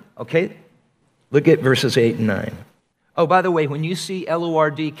 Really? Okay. Look at verses 8 and 9. Oh, by the way, when you see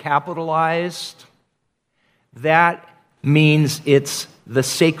L-O-R-D capitalized, that means it's the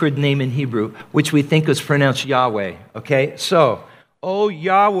sacred name in Hebrew, which we think is pronounced Yahweh. Okay? So, O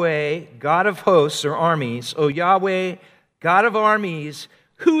Yahweh, God of hosts or armies, O Yahweh, God of armies,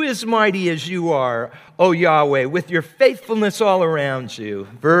 who is mighty as you are, O Yahweh, with your faithfulness all around you.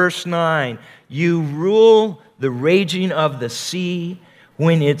 Verse 9, you rule the raging of the sea.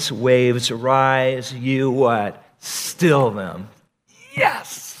 When its waves rise, you what? Still them.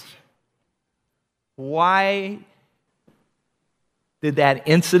 Yes! Why did that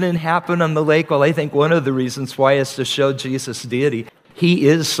incident happen on the lake? Well, I think one of the reasons why is to show Jesus' deity. He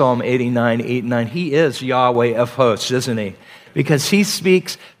is Psalm 89, 8, 9. He is Yahweh of hosts, isn't he? Because he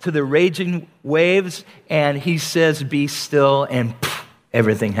speaks to the raging waves and he says, be still, and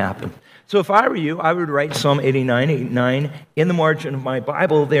everything happened. So if I were you, I would write Psalm 89, 8, 9 in the margin of my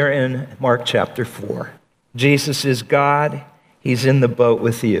Bible there in Mark chapter 4. Jesus is God. He's in the boat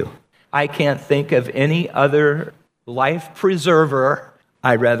with you. I can't think of any other life preserver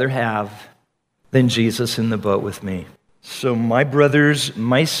I'd rather have than Jesus in the boat with me. So my brothers,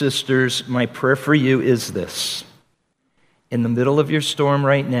 my sisters, my prayer for you is this. In the middle of your storm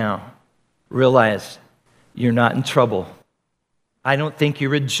right now, realize you're not in trouble. I don't think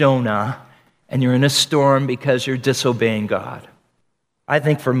you're a Jonah and you're in a storm because you're disobeying God. I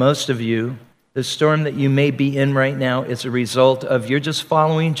think for most of you, the storm that you may be in right now is a result of you're just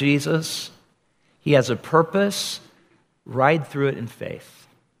following Jesus. He has a purpose. Ride through it in faith.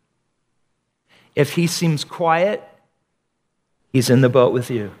 If he seems quiet, he's in the boat with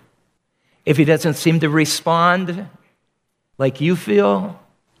you. If he doesn't seem to respond like you feel,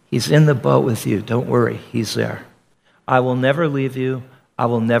 he's in the boat with you. Don't worry, he's there. I will never leave you. I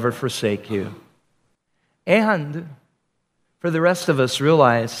will never forsake you. And for the rest of us,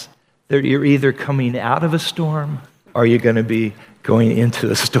 realize that you're either coming out of a storm or you're going to be going into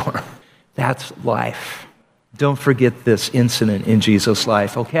a storm. That's life. Don't forget this incident in Jesus'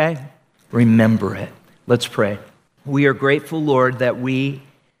 life, okay? Remember it. Let's pray. We are grateful, Lord, that we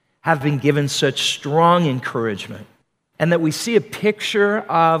have been given such strong encouragement and that we see a picture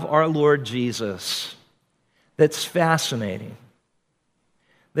of our Lord Jesus that's fascinating,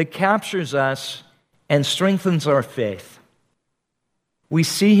 that captures us and strengthens our faith. We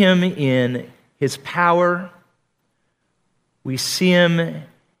see him in his power. We see him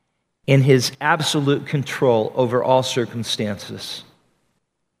in his absolute control over all circumstances.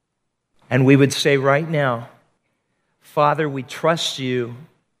 And we would say right now, Father, we trust you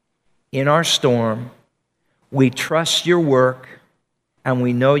in our storm. We trust your work, and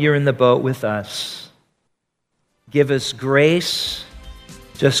we know you're in the boat with us. Give us grace.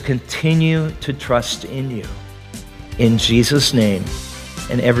 Just continue to trust in you. In Jesus' name.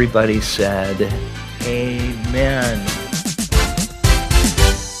 And everybody said, amen.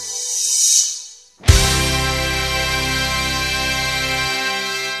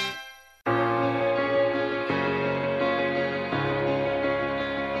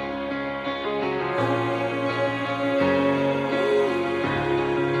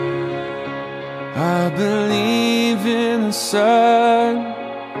 I believe in the sun.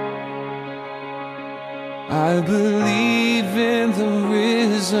 I believe in the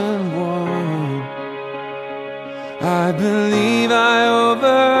risen one. I believe I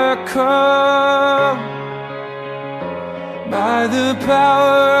overcome by the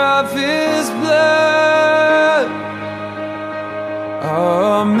power of his blood.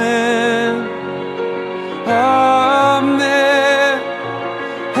 Amen.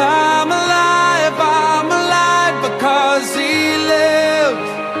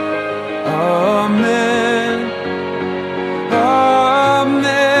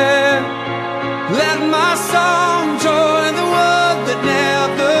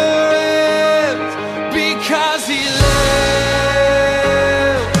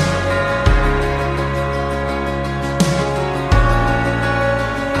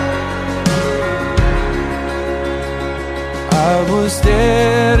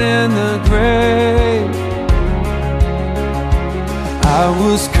 I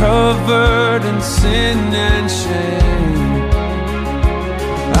was covered in sin and shame.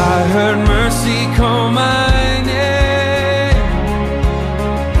 I heard mercy call my name.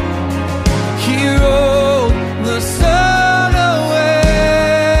 He rolled the sun away.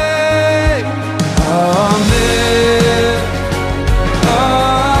 Amen.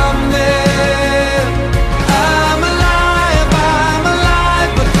 Amen. I'm alive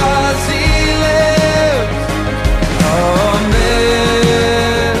because He lives.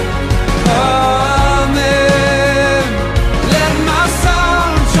 Amen. Amen. Let my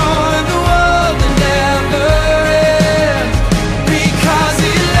song join the world that never ends. Because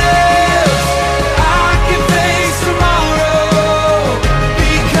He lives, I can face tomorrow.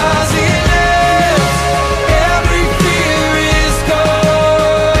 Because He lives, every fear is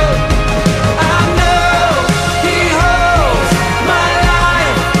gone. I know He holds my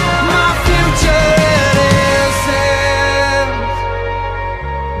life, my future in His hands.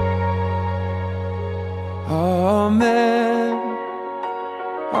 Amen.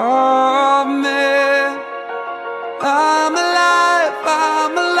 Amen. I'm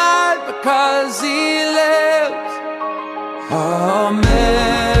alive because He lives.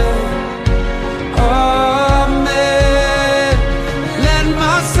 Amen. Amen. Let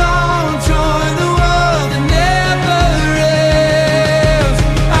my song join the world that never ends.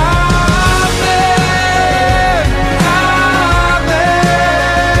 Amen.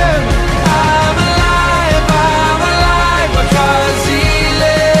 Amen. I'm alive because He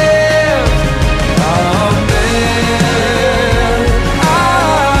lives. Amen.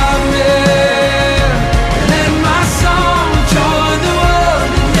 Amen. Let my song join the world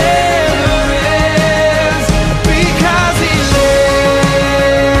that never ends. Because He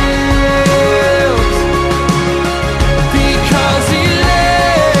lives. Because He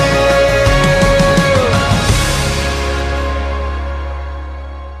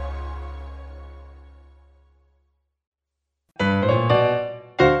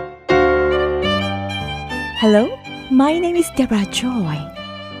Hello, my name is Deborah Joy.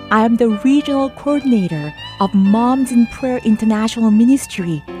 I am the regional coordinator of Moms in Prayer International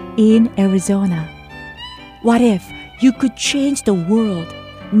Ministry in Arizona. What if you could change the world,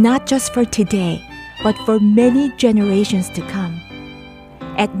 not just for today, but for many generations to come?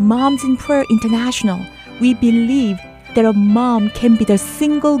 At Moms in Prayer International, we believe that a mom can be the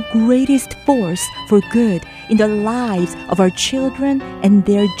single greatest force for good in the lives of our children and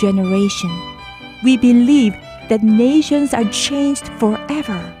their generation. We believe that nations are changed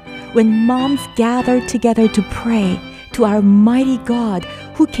forever when moms gather together to pray to our mighty God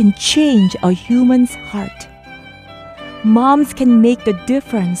who can change a human's heart. Moms can make the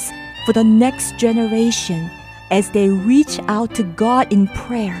difference for the next generation as they reach out to God in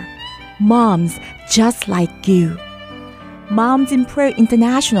prayer. Moms just like you. Moms in Prayer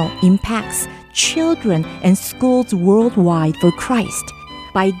International impacts children and schools worldwide for Christ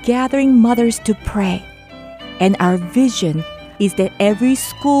by gathering mothers to pray. And our vision is that every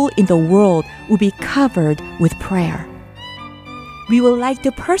school in the world will be covered with prayer. We would like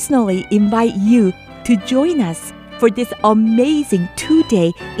to personally invite you to join us for this amazing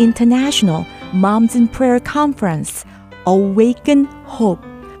 2-day International Moms in Prayer Conference, Awaken Hope,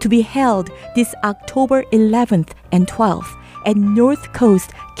 to be held this October 11th and 12th at North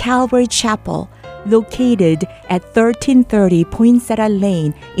Coast Calvary Chapel, located at 1330 Poinsettia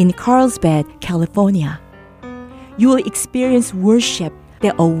Lane in Carlsbad, California. You will experience worship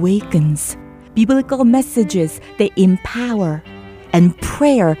that awakens, biblical messages that empower, and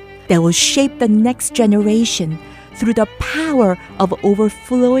prayer that will shape the next generation through the power of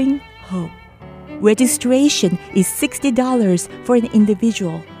overflowing hope. Registration is $60 for an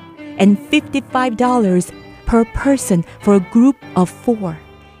individual and $55 per person for a group of 4.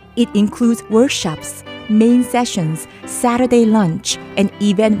 It includes workshops, main sessions, Saturday lunch, and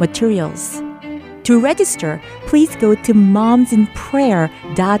event materials. To register, please go to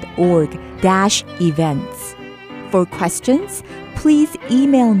momsinprayer.org/events. For questions, please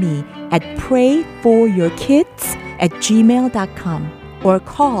email me at prayforyourkids@gmail.com or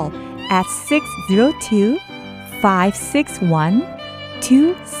call at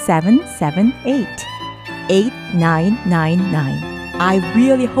 602-561-2778, 8999. I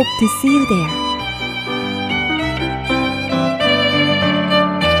really hope to see you there.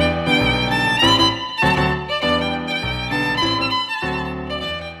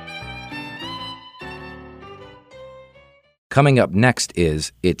 Coming up next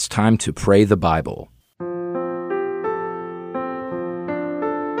is It's Time to Pray the Bible.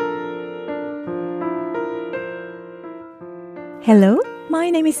 Hello, my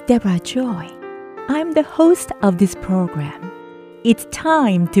name is Deborah Joy. I'm the host of this program. It's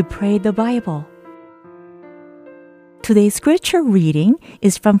time to pray the Bible. Today's scripture reading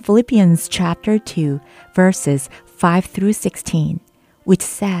is from Philippians chapter 2, verses 5 through 16, which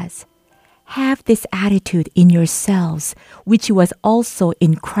says, "Have this attitude in yourselves, which was also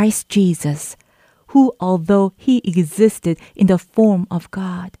in Christ Jesus, who, although he existed in the form of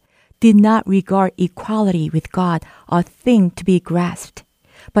God, did not regard equality with God a thing to be grasped,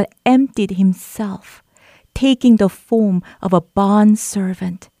 but emptied himself, taking the form of a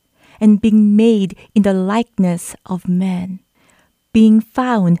bondservant, and being made in the likeness of men. Being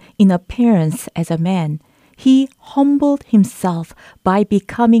found in appearance as a man, he humbled himself by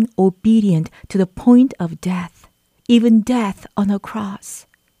becoming obedient to the point of death, even death on a cross.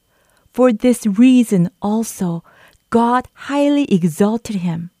 For this reason also, God highly exalted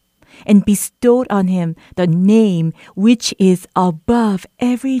him and bestowed on him the name which is above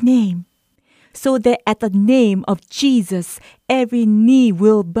every name, so that at the name of Jesus every knee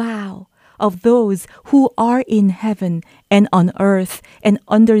will bow, of those who are in heaven and on earth and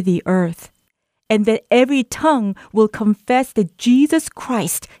under the earth, and that every tongue will confess that Jesus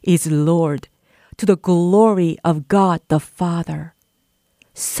Christ is Lord, to the glory of God the Father.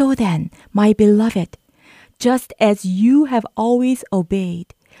 So then, my beloved, just as you have always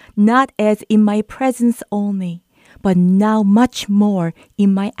obeyed, not as in my presence only, but now much more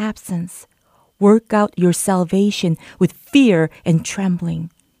in my absence, work out your salvation with fear and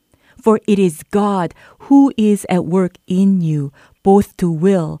trembling. For it is God who is at work in you, both to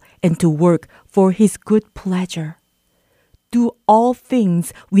will and to work for his good pleasure. Do all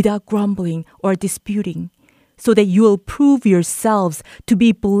things without grumbling or disputing, so that you will prove yourselves to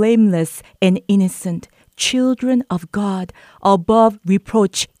be blameless and innocent, children of God, above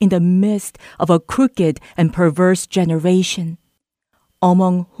reproach in the midst of a crooked and perverse generation,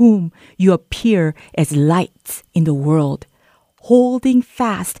 among whom you appear as lights in the world, holding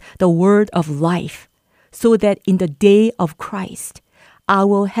fast the word of life, so that in the day of Christ I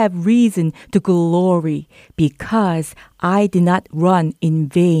will have reason to glory, because I did not run in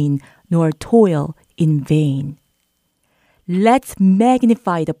vain nor toil in vain. Let's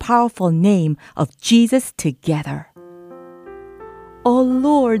magnify the powerful name of Jesus together. O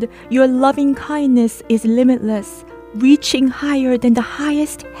Lord, your loving kindness is limitless, reaching higher than the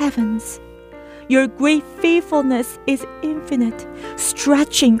highest heavens. Your great faithfulness is infinite,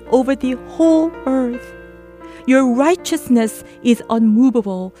 stretching over the whole earth. Your righteousness is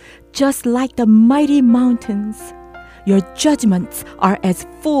unmovable, just like the mighty mountains. Your judgments are as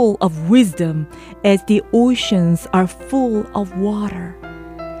full of wisdom as the oceans are full of water.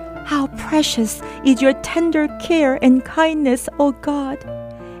 How precious is your tender care and kindness, O God!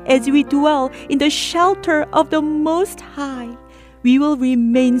 As we dwell in the shelter of the Most High, we will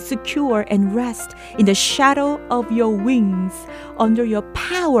remain secure and rest in the shadow of your wings, under your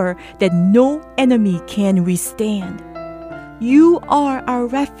power that no enemy can withstand. You are our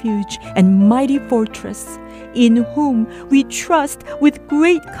refuge and mighty fortress, in whom we trust with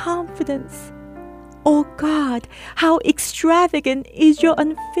great confidence. O God, how extravagant is your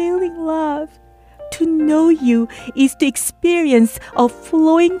unfailing love! To know you is to experience a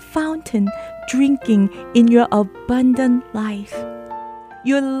flowing fountain, drinking in your abundant life.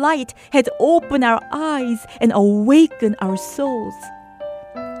 Your light has opened our eyes and awakened our souls.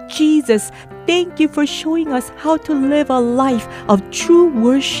 Jesus, thank you for showing us how to live a life of true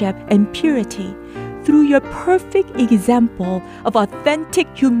worship and purity through your perfect example of authentic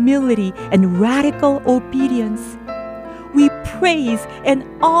humility and radical obedience. We praise and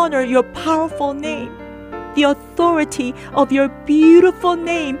honor your powerful name. The authority of your beautiful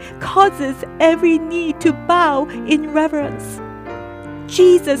name causes every knee to bow in reverence.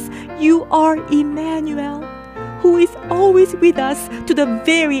 Jesus, you are Emmanuel, who is always with us to the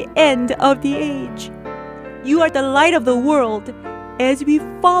very end of the age. You are the light of the world. As we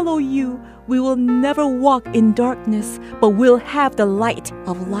follow you, we will never walk in darkness, but will have the light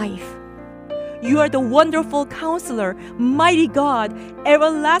of life. You are the wonderful Counselor, mighty God,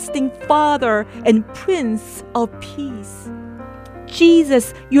 everlasting Father, and Prince of Peace.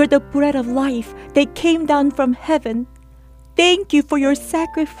 Jesus, you are the bread of life that came down from heaven. Thank you for your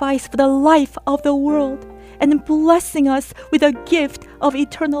sacrifice for the life of the world and blessing us with a gift of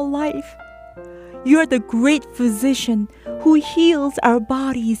eternal life. You are the great physician who heals our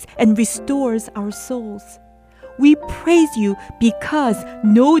bodies and restores our souls. We praise you because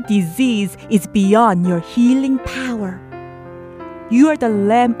no disease is beyond your healing power. You are the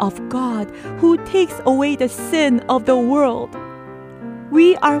Lamb of God who takes away the sin of the world.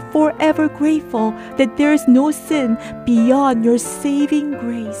 We are forever grateful that there is no sin beyond your saving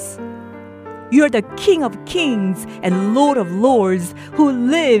grace. You're the King of kings and Lord of lords who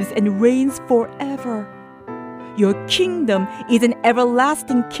lives and reigns forever. Your kingdom is an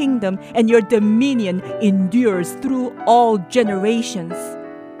everlasting kingdom, and your dominion endures through all generations.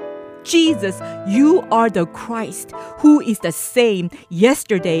 Jesus, you are the Christ, who is the same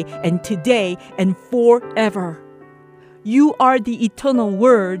yesterday and today and forever. You are the eternal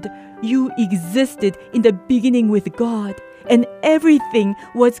Word. You existed in the beginning with God, and everything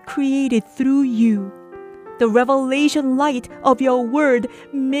was created through you. The revelation light of your Word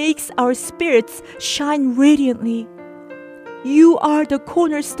makes our spirits shine radiantly. You are the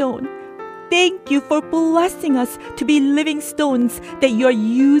cornerstone. Thank you for blessing us to be living stones that you are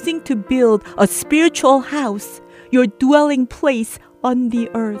using to build a spiritual house, your dwelling place on the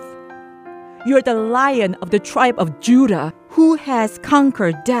earth. You're the Lion of the tribe of Judah, who has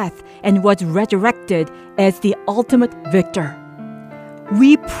conquered death and was resurrected as the ultimate victor.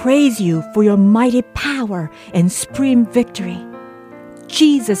 We praise you for your mighty power and supreme victory.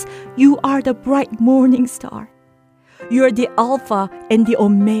 Jesus, you are the bright morning star. You're the Alpha and the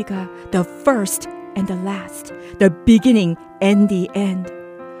Omega, the first and the last, the beginning and the end.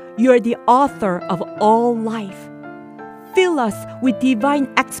 You're the author of all life. Fill us with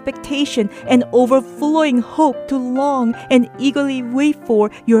divine expectation and overflowing hope to long and eagerly wait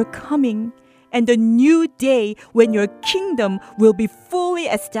for your coming and the new day when your kingdom will be fully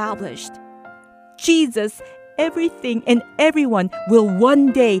established. Jesus, everything and everyone will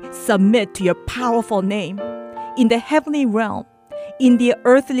one day submit to your powerful name, in the heavenly realm, in the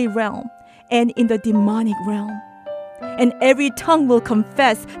earthly realm, and in the demonic realm. And every tongue will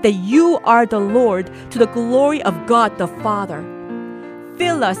confess that you are the Lord, to the glory of God the Father.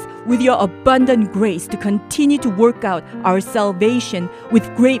 Fill us with your abundant grace to continue to work out our salvation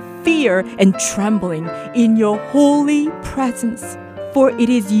with great fear and trembling in your holy presence. For it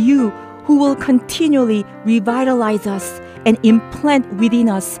is you who will continually revitalize us and implant within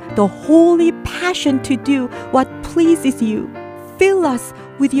us the holy passion to do what pleases you. Fill us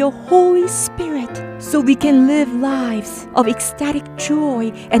with your Holy Spirit so we can live lives of ecstatic joy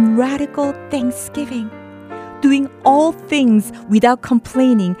and radical thanksgiving, doing all things without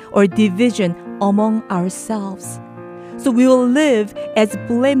complaining or division among ourselves. So we will live as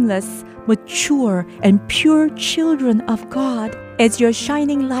blameless, mature, and pure children of God, as your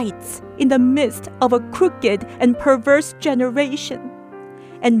shining lights in the midst of a crooked and perverse generation.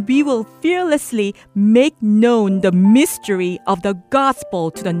 And we will fearlessly make known the mystery of the gospel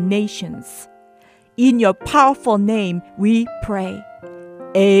to the nations. In your powerful name we pray.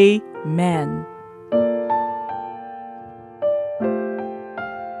 Amen.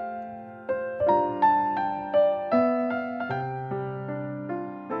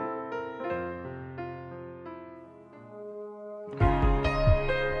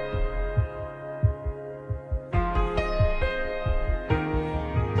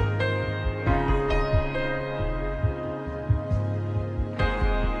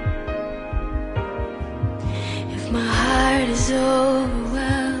 My heart is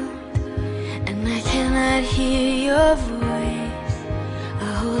overwhelmed and I cannot hear your voice.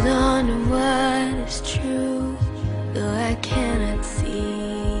 I hold on to what is true, though I cannot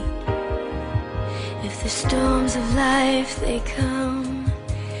see. If the storms of life they come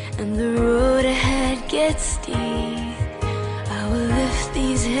and the road ahead gets steep, I will lift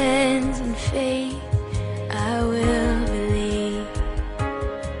these hands in faith. I will believe.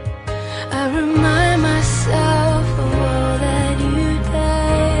 I remind myself of all that you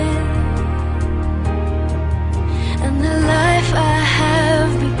did and the life I have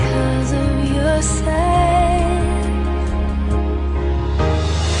because of your sake.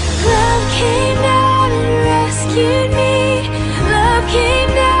 Love came down and rescued me. Love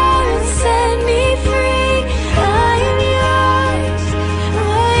came down and set me free. I am yours.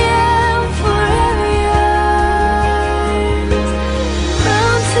 I am forever yours.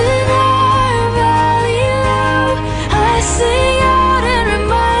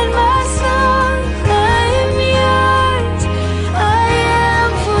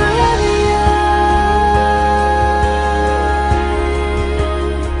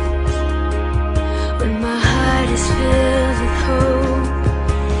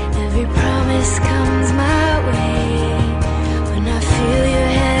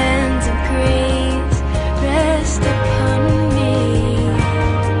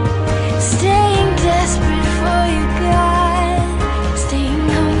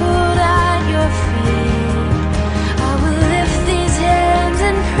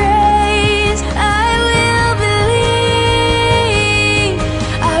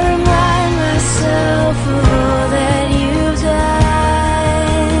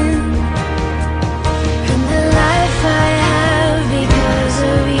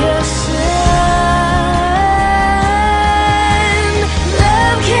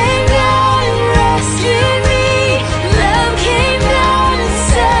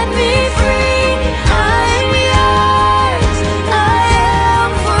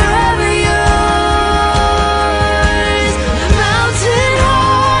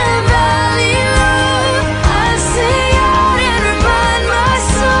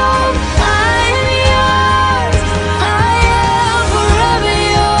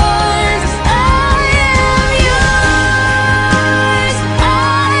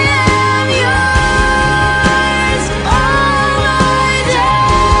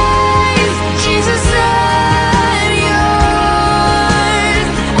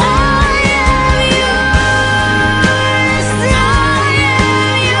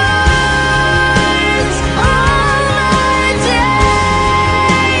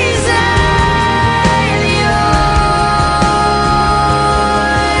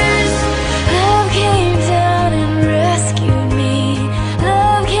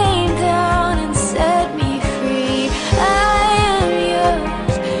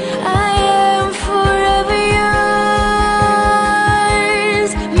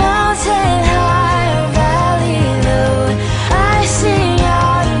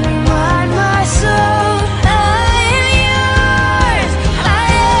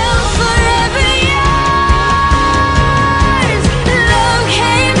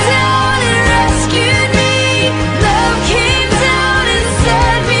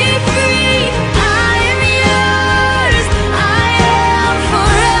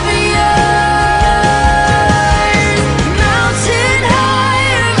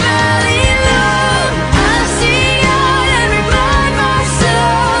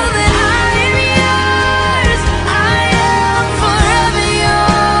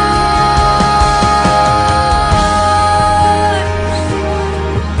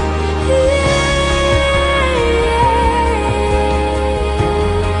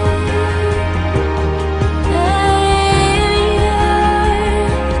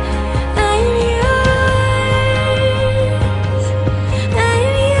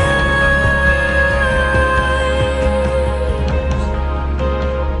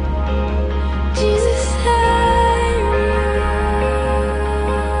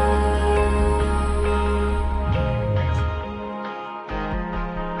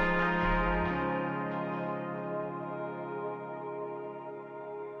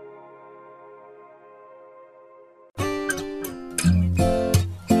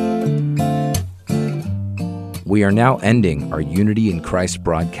 we are now ending our Unity in Christ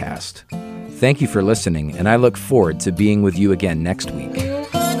broadcast. Thank you for listening, and I look forward to being with you again next week.